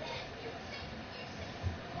 Like,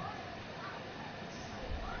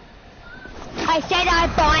 I said I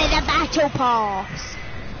buy the battle pass.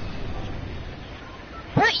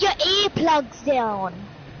 Put your earplugs down.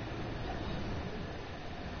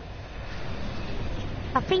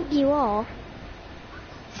 I think you are.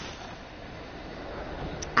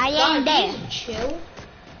 I am there. Please chill.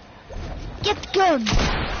 Get the gun.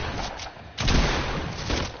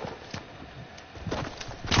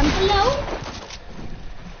 Hello?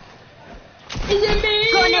 Is it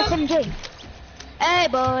me? Got an SMG. Hey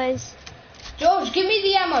boys. George, give me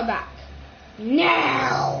the ammo back.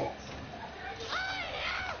 Now.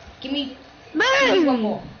 Give me one Boom.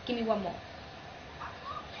 more. Give me one more.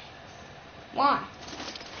 Why?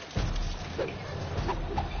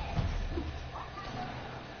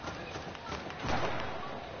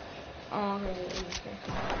 Oh, okay.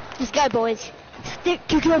 Let's go, boys. Stick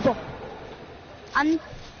together. I'm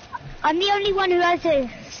the only one who has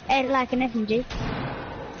like an SMG.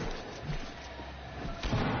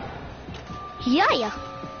 Yeah.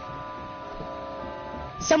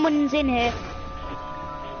 Someone's in here.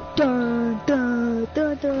 Dun, dun,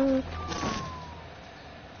 dun, dun.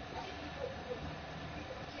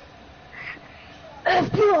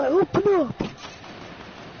 FBI, open up.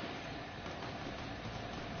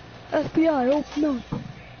 FBI, open up.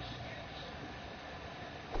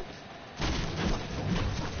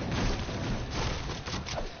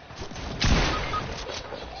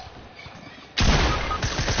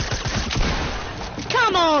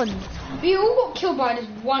 Come on! We all got killed by this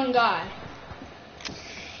one guy.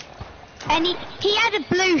 And he had a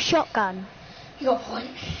blue shotgun. You got one.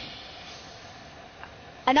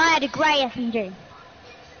 And I had a grey SMG.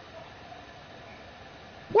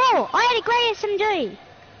 Whoa, I had a grey SMG.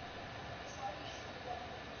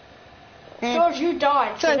 George, you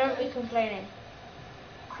died, so So- don't be complaining.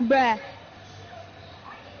 Bruh.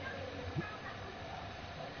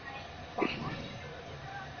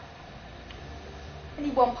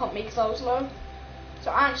 Only one pumped me because I was low.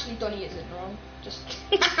 So actually Donnie isn't wrong. Just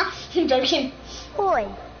I'm joking. Boy.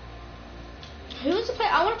 Who wants to play?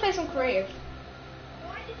 I want to play some creative.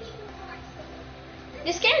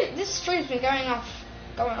 This stream's been going on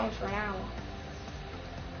for an hour.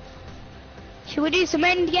 Should we do some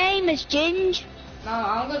end game as Ginge? No,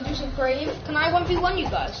 I'm gonna do some creative. Can I 1v1 you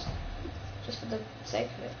guys? Just for the sake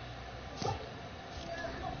of it.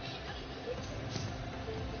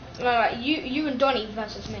 Alright, you and Donnie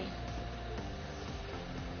versus me.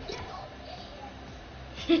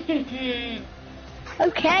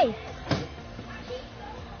 Okay.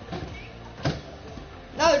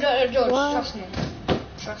 No, George, What? trust me.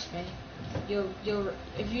 Trust me. You'll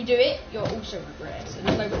if you do it, you'll also regret it. So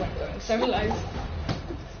there's no point going so low.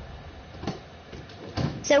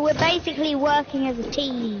 So we're basically working as a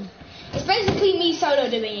team. It's basically me solo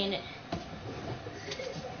doing it.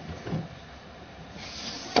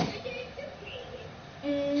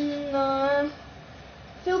 No.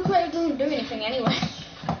 Field creative doesn't do anything anyway.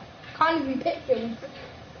 Can't even pick film.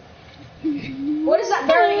 What is that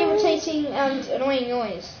very irritating and annoying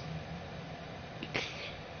noise?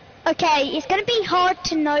 Okay, it's gonna be hard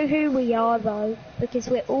to know who we are though, because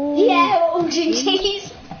we're all... Yeah, we're all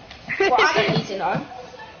GGs. Well, I don't need to know.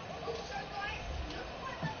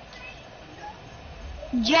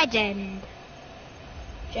 Jeden.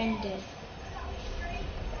 Gender.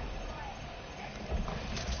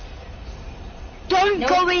 Don't No.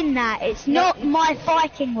 go in that, it's No. not my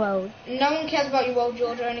fighting world. No one cares about your world,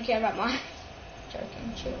 George. I only care about mine.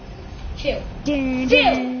 Joking. Chill. Chill. Dun, Chill.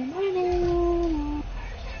 dun.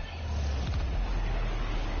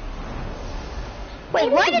 Wait,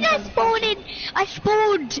 why did I spawn in? I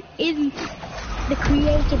spawned in the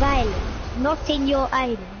creative island, not in your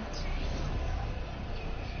island.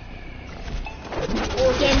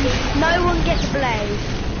 Again, no one gets blade.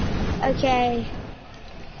 Okay.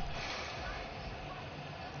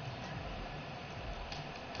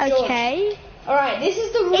 George. Okay. Alright, this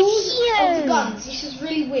is the rules It's of the you. guns. This is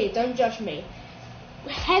really weird. Don't judge me.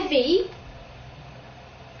 Heavy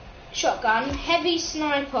shotgun, heavy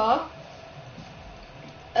sniper,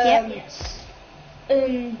 Yep.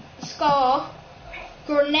 Scar,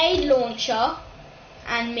 grenade launcher,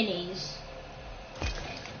 and minis.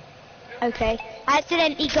 Okay. I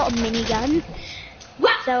accidentally got a minigun,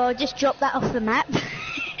 What? so I'll just drop that off the map.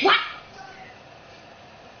 What?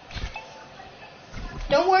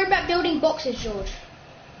 Don't worry about building boxes, George.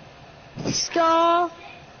 Scar,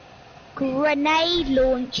 grenade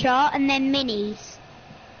launcher, and then minis.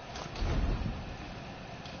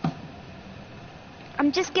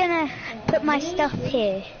 I'm just gonna put my stuff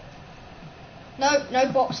here. No,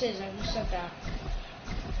 no boxes. I just said that.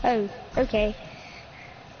 Oh, okay.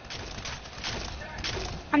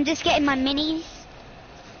 I'm just getting my minis.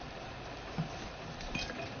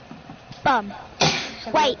 Bum.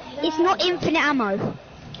 Wait, it's not infinite ammo.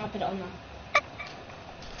 I'll put it on there.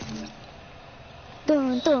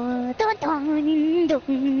 Dun, dun, dun, dun,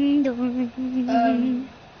 dun, dun.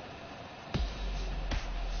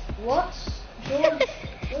 What? George?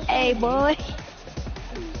 Hey boy.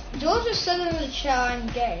 George was sitting in the chair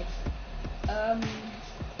and gay.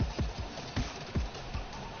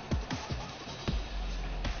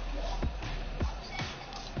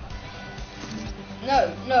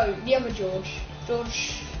 No, the other George.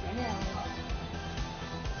 George.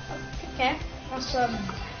 Okay, that's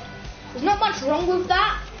there's not much wrong with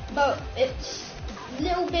that, but it's a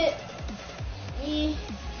little bit.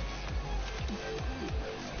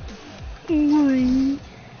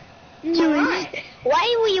 Alright.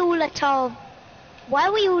 Why are we all at our... Why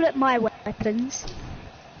are we all at my weapons?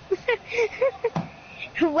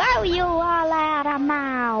 Why are you all out of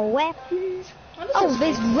my weapons? Oh,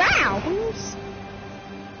 there's rounds?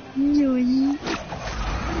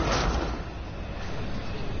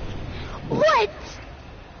 What?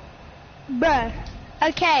 Bruh. So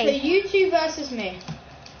Okay. you two versus me.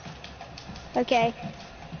 Okay.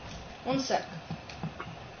 1 sec.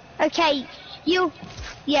 Okay. You...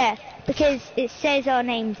 Yeah, because it says our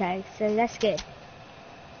name tag, so that's good.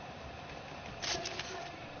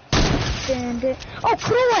 Dun, dun. Oh,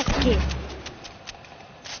 crikey!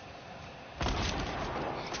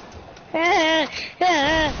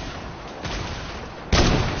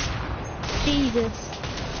 Jesus.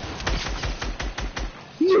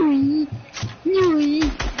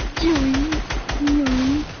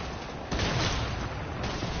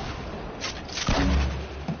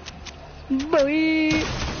 Boy.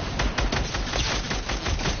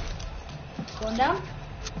 Going down.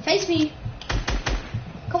 Face me.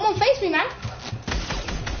 Come on, face me, man.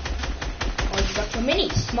 Oh, you got your mini.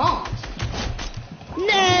 Smart. You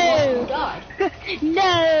No! died.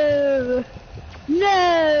 No!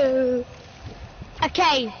 No!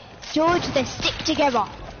 Okay, George, let's stick together.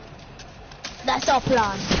 That's our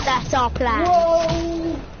plan. That's our plan.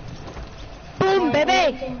 Whoa. Boom, Boom,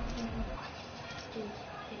 baby.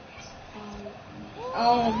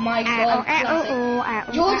 Oh my god.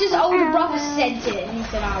 classic. George's older brother sent it and he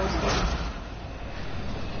said I was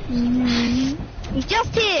good. He's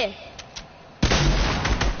just here.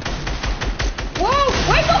 Whoa!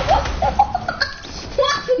 Wait, what?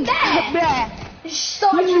 What happened there? He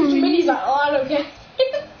started shooting minis like, oh, I don't care.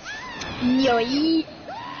 Nyoi.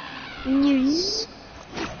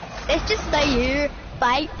 Let's just stay here.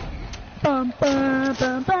 Bye. Bum bum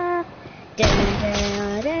bum bum. Da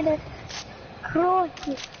da da da.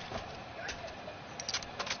 Crikey.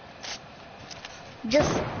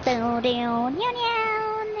 Just down, down, meow,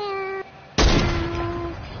 meow, meow.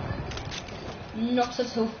 Not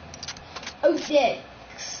at all. Oh dear.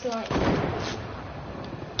 Slightly.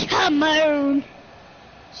 Come on.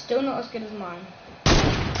 Still not as good as mine.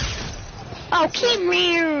 Oh,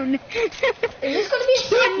 Cameroon. Is this going to be a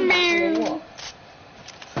second battle or what?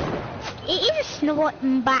 It is a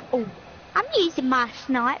sniping battle. I'm using my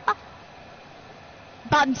sniper.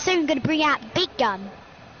 But I'm soon going to bring out the big gun.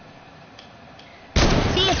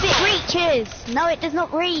 See if it reaches. No, it does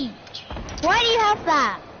not reach. Why do you have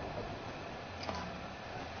that?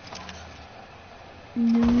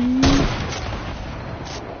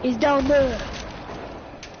 It's down there.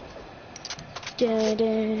 Da,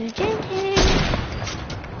 da, da, da.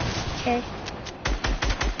 Okay.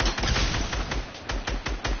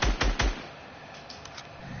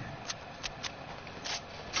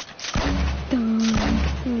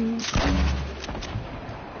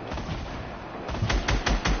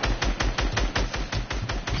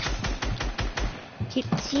 Keep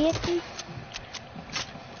checking.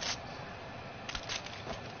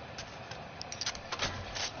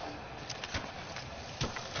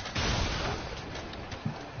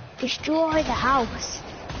 Destroy the house.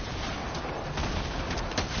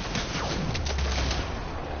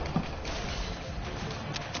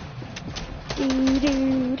 Do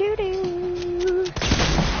do do do.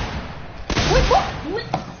 Wait, what?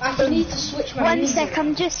 I need to switch my One music. sec,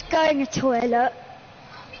 I'm just going to toilet.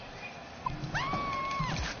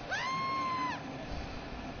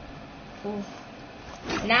 Ooh.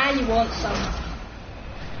 Now you want some.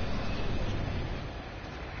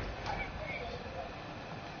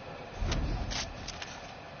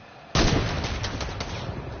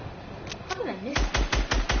 How did I miss that?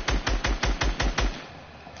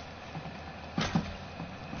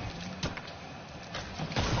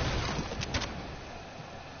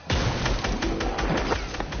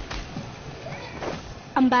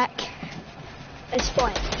 I'm back. It's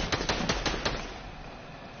fine.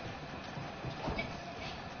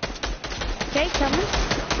 Okay, coming.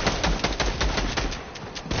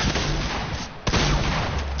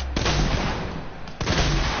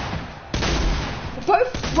 We're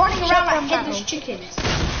both running around like Shotgun headless battle. chickens.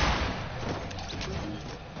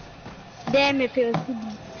 Damn it feels.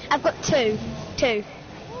 I've got two.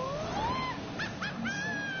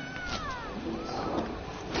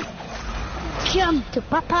 Come to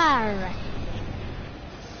Papa.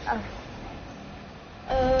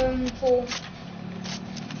 For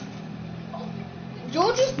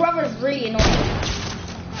George's brother is really annoying.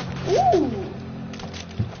 Ooh.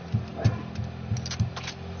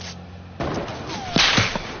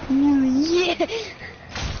 Yeah.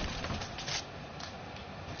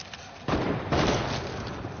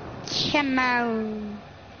 Come on.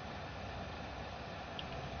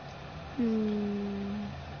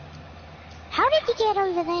 How did you get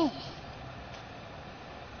over there?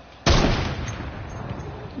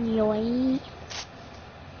 Yoink.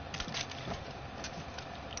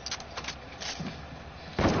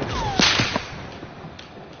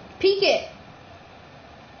 Peek it.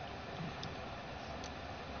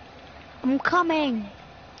 I'm coming.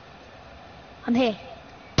 I'm here.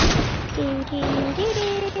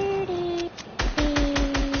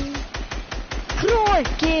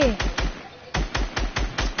 Crikey!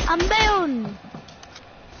 I'm down.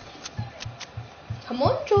 Come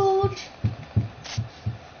on, George.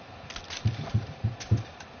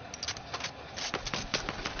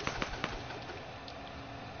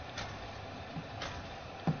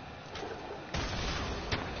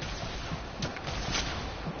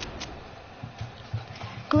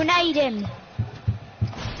 Grenade him.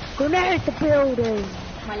 Grenade the building.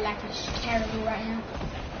 My lag is terrible right now.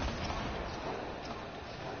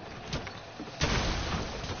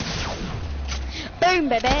 Boom,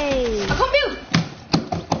 baby. I can't build.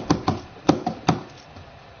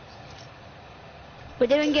 We're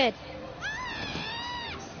doing good.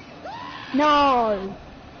 No.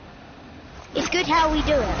 It's good how we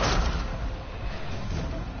do it.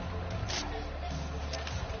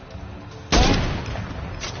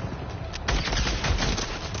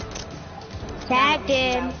 Tagged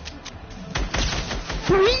him.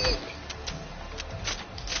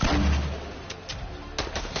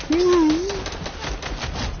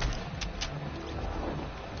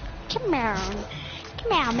 Come on.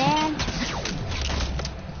 Come on, man.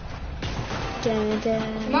 Dun,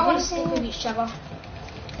 dun, You might want to stick with each other.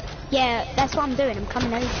 Yeah, that's what I'm doing. I'm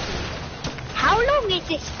coming over to you. How long is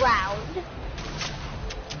this round?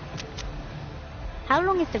 How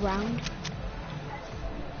long is the round?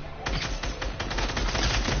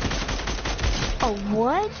 Oh,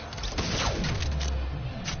 what?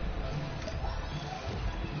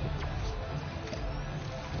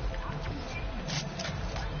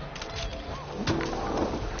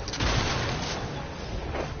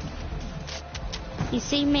 You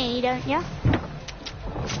see me, don't you?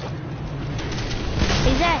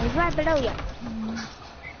 He's there, he's right below you.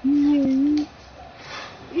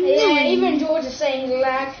 Yeah, even George is saying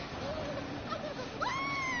lag.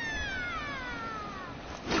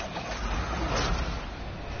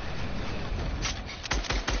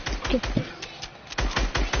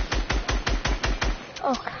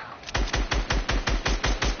 Oh.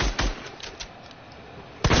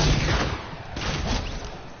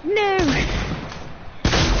 No!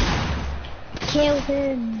 Kill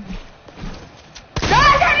him.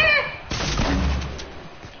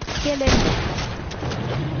 Kill him.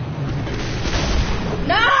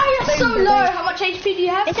 No, you're so Boom, low. boom. How much HP do you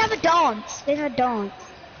have? Let's have a dance. Let's have a dance.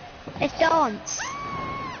 Let's dance.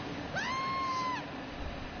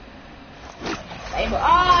 A-bot.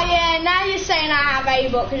 Oh yeah, now you're saying I have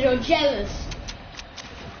A-bot because you're jealous.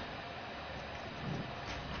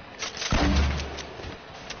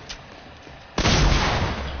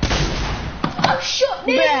 Oh shit,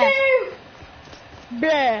 Bruh. no!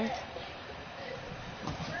 Bleh.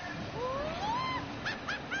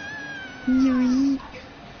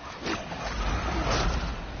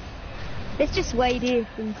 Let's just wait here.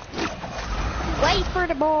 Wait for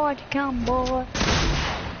the boy to come, boy.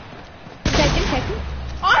 Take him.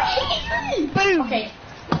 I hit you! Boom. Okay.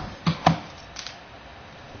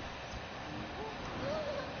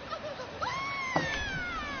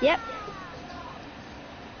 Yep.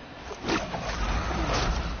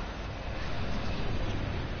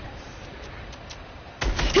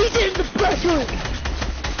 He's in the battle.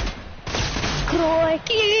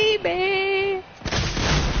 Crikey, man.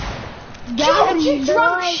 George, you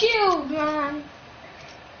drunk boy. shield, man.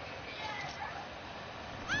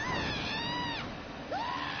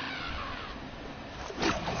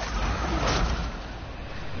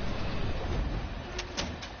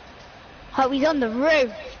 Oh, he's on the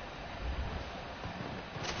roof.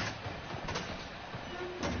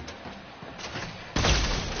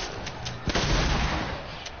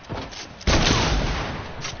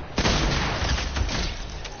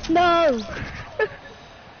 No.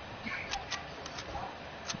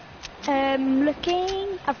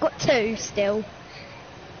 Looking. I've got 2 still.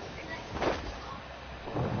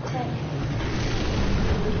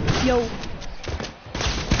 Yo.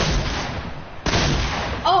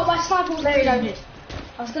 Oh, my sniper was reloaded.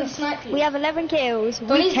 I was gonna snipe you. We have 11 kills.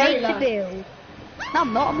 Don't We need take to the reload. build. No,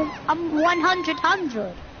 I'm not. I'm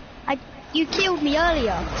 100. You killed me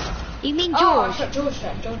earlier. You mean George? Oh, I shot George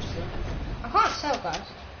then. George is there. I can't sell, guys.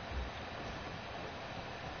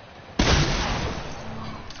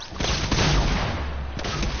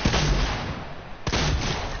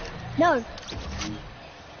 No.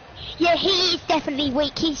 Yeah, he is definitely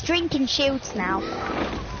weak. He's drinking shields now.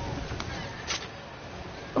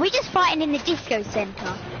 Are we just fighting in the disco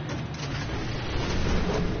center?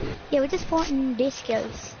 Yeah, we're just fighting in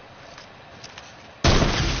discos.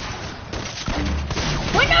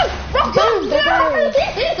 Wait, no! Rock Boom, on!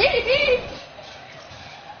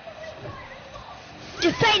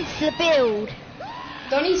 Defense the build.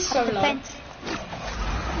 Donnie's so low. Defense.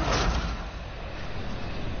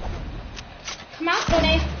 Come out,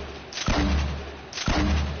 Donnie.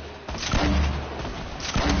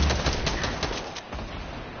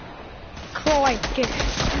 Crikey.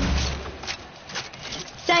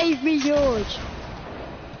 Save me, George.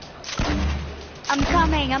 I'm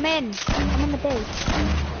coming, I'm in. I'm on the base.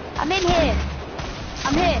 I'm in here.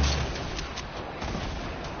 I'm here.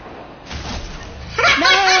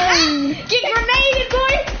 No! Get grenaded,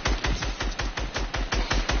 boy!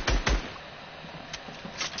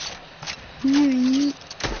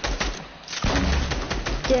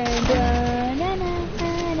 Dun, dun, na, na,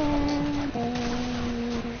 na, na, na.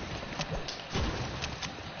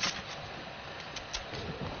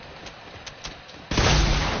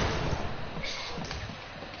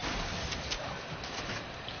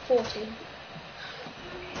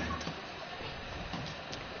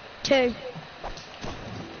 Two.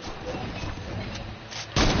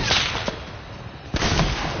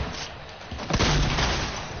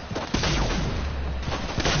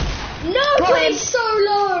 Got but him. he's so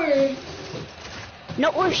low.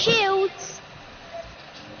 Not with shields.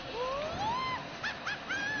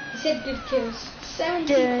 He said good kills.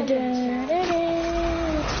 70 Dun, comments dun, now. dun,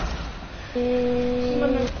 He's my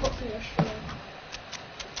dun. most popular streamer.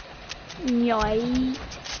 Right.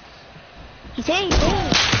 He's in.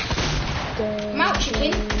 I'm out,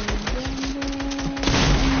 chicken.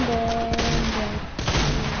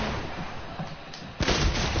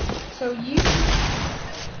 So you...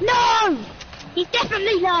 No! He's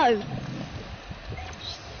definitely low.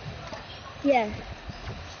 Yeah.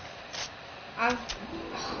 I'm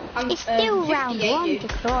It's still round 58, one, dude. for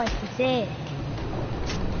Christ's sake.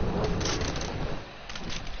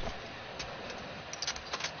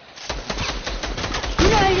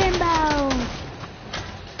 Grenade inbound!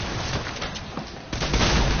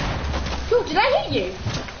 Yo, did I hit you?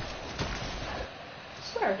 I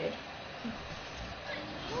swear I did.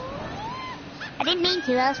 I didn't mean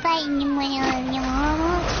to, I was fighting him when I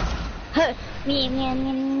meow, meow,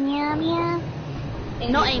 meow, meow.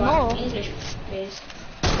 Not anymore. English, please.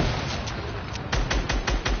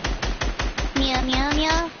 Meow, meow,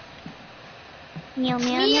 meow. Meow,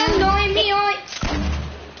 meow, Meow, meow. meow.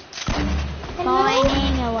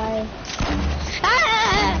 Finding away.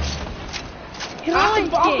 Ah! I'll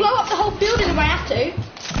blow up the whole building if I have to.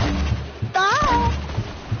 Ah!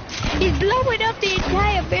 He's blowing up the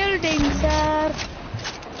entire building, sir.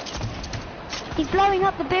 He's blowing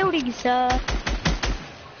up the building, sir.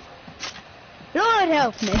 Lord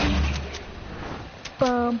help me.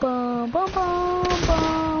 Bum bum bum bum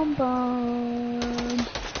bum bum.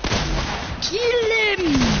 Kill him.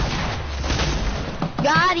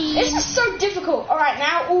 Got him. This is so difficult. Alright,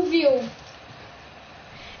 now all view.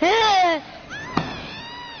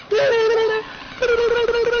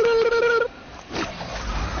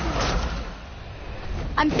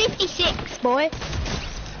 I'm 56, boy.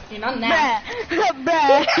 You're not now. Bruh.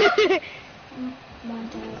 Bruh.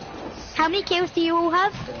 How many kills do you all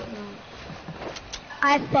have?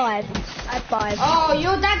 I have 5. I have 5. Oh,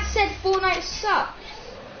 your dad said Fortnite sucks.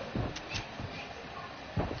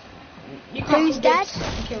 You can't Who's dad?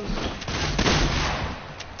 Kills.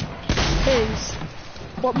 Whose?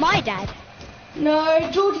 What, my dad? No,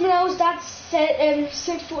 George Minnell's dad said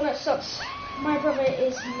Fortnite sucks. My brother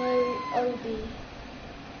is no OB.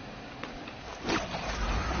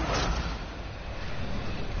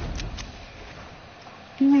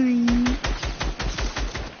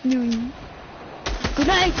 Good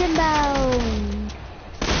night, inbound.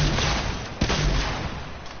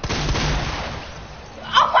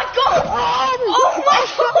 Oh my god! Oh my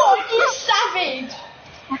god, you savage!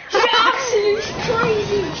 You absolute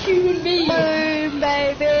crazy human being! Boom,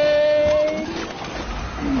 baby.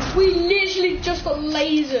 We literally just got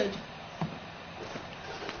lasered.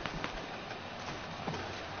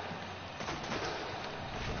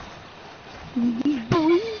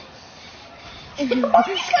 Boom. You got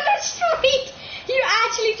destroyed! You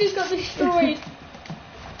actually just got destroyed.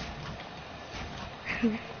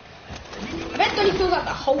 I bet Donny feels like the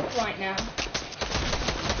Hulk right now.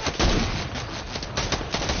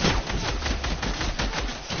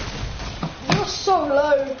 You're so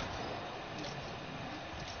low.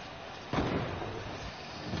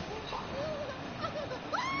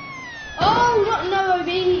 Oh, not no, OB.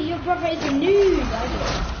 Your brother is a noob. I get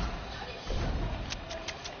it.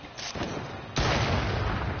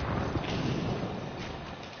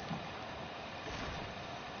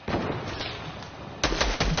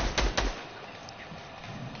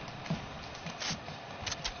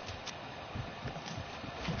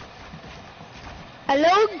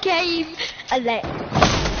 Along came Alec.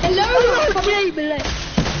 Hello. Along came Alec.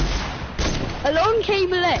 Along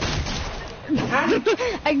came Alec.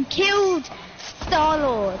 And killed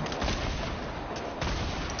Star-Lord.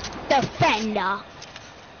 Defender.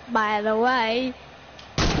 By the way.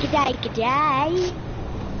 G'day, g'day.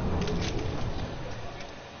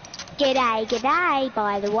 G'day, g'day,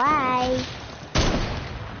 by the way.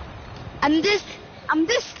 I'm just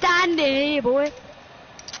standing here, boy.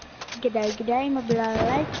 G'day, g'day, my blood.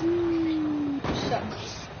 Sucks.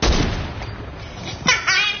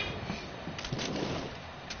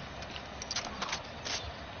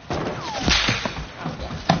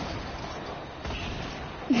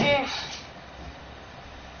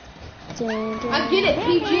 I'm good at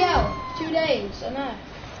PGL. 2 days, I know.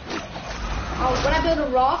 Oh, when I build a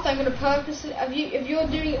raft, I'm gonna purposely. If you're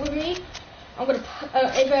doing it with me, I'm gonna.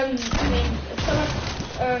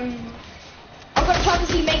 I'm gonna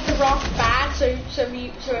purposely make the raft bad, so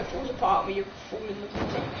it falls apart when you fall in the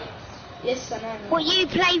water. Yes, I know. Well, you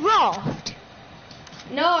play Raft?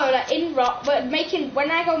 No, like in raft, but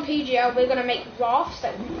when I go on PGL, we're gonna make rafts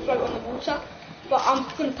that float on the water. But I'm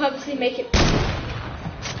gonna purposely make it.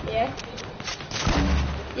 Yeah.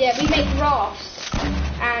 Yeah, we make rafts,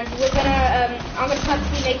 and we're gonna. I'm gonna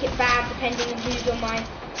purposely make it bad depending on who's on my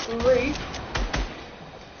roof.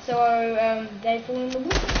 So they fall in the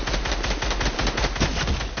water.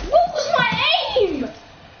 What was my aim?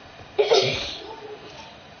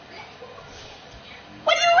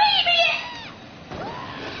 What are you aiming at?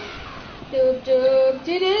 Dub, dub,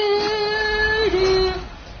 doo, doo, doo.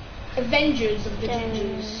 Avengers of the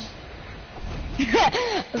Gingers.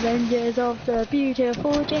 Avengers of the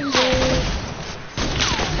beautiful Gingers.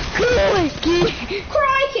 Crikey!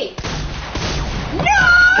 Crikey!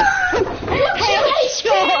 No! Headshot!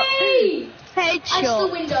 I stole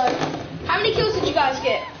Headshot! window. How many kills did you guys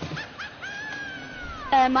get?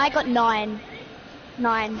 I got 9.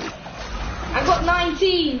 9. I got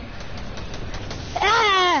 19.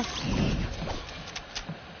 Ah!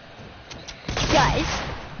 Guys,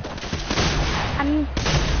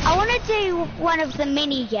 I want to do one of the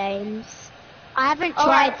mini games. I haven't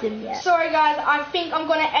tried them yet. Sorry guys, I think I'm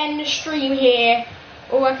gonna end the stream here.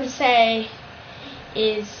 All I can say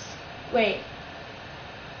is, wait.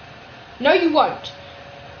 No, you won't.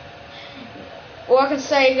 All I can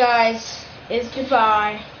say, guys, is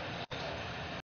goodbye.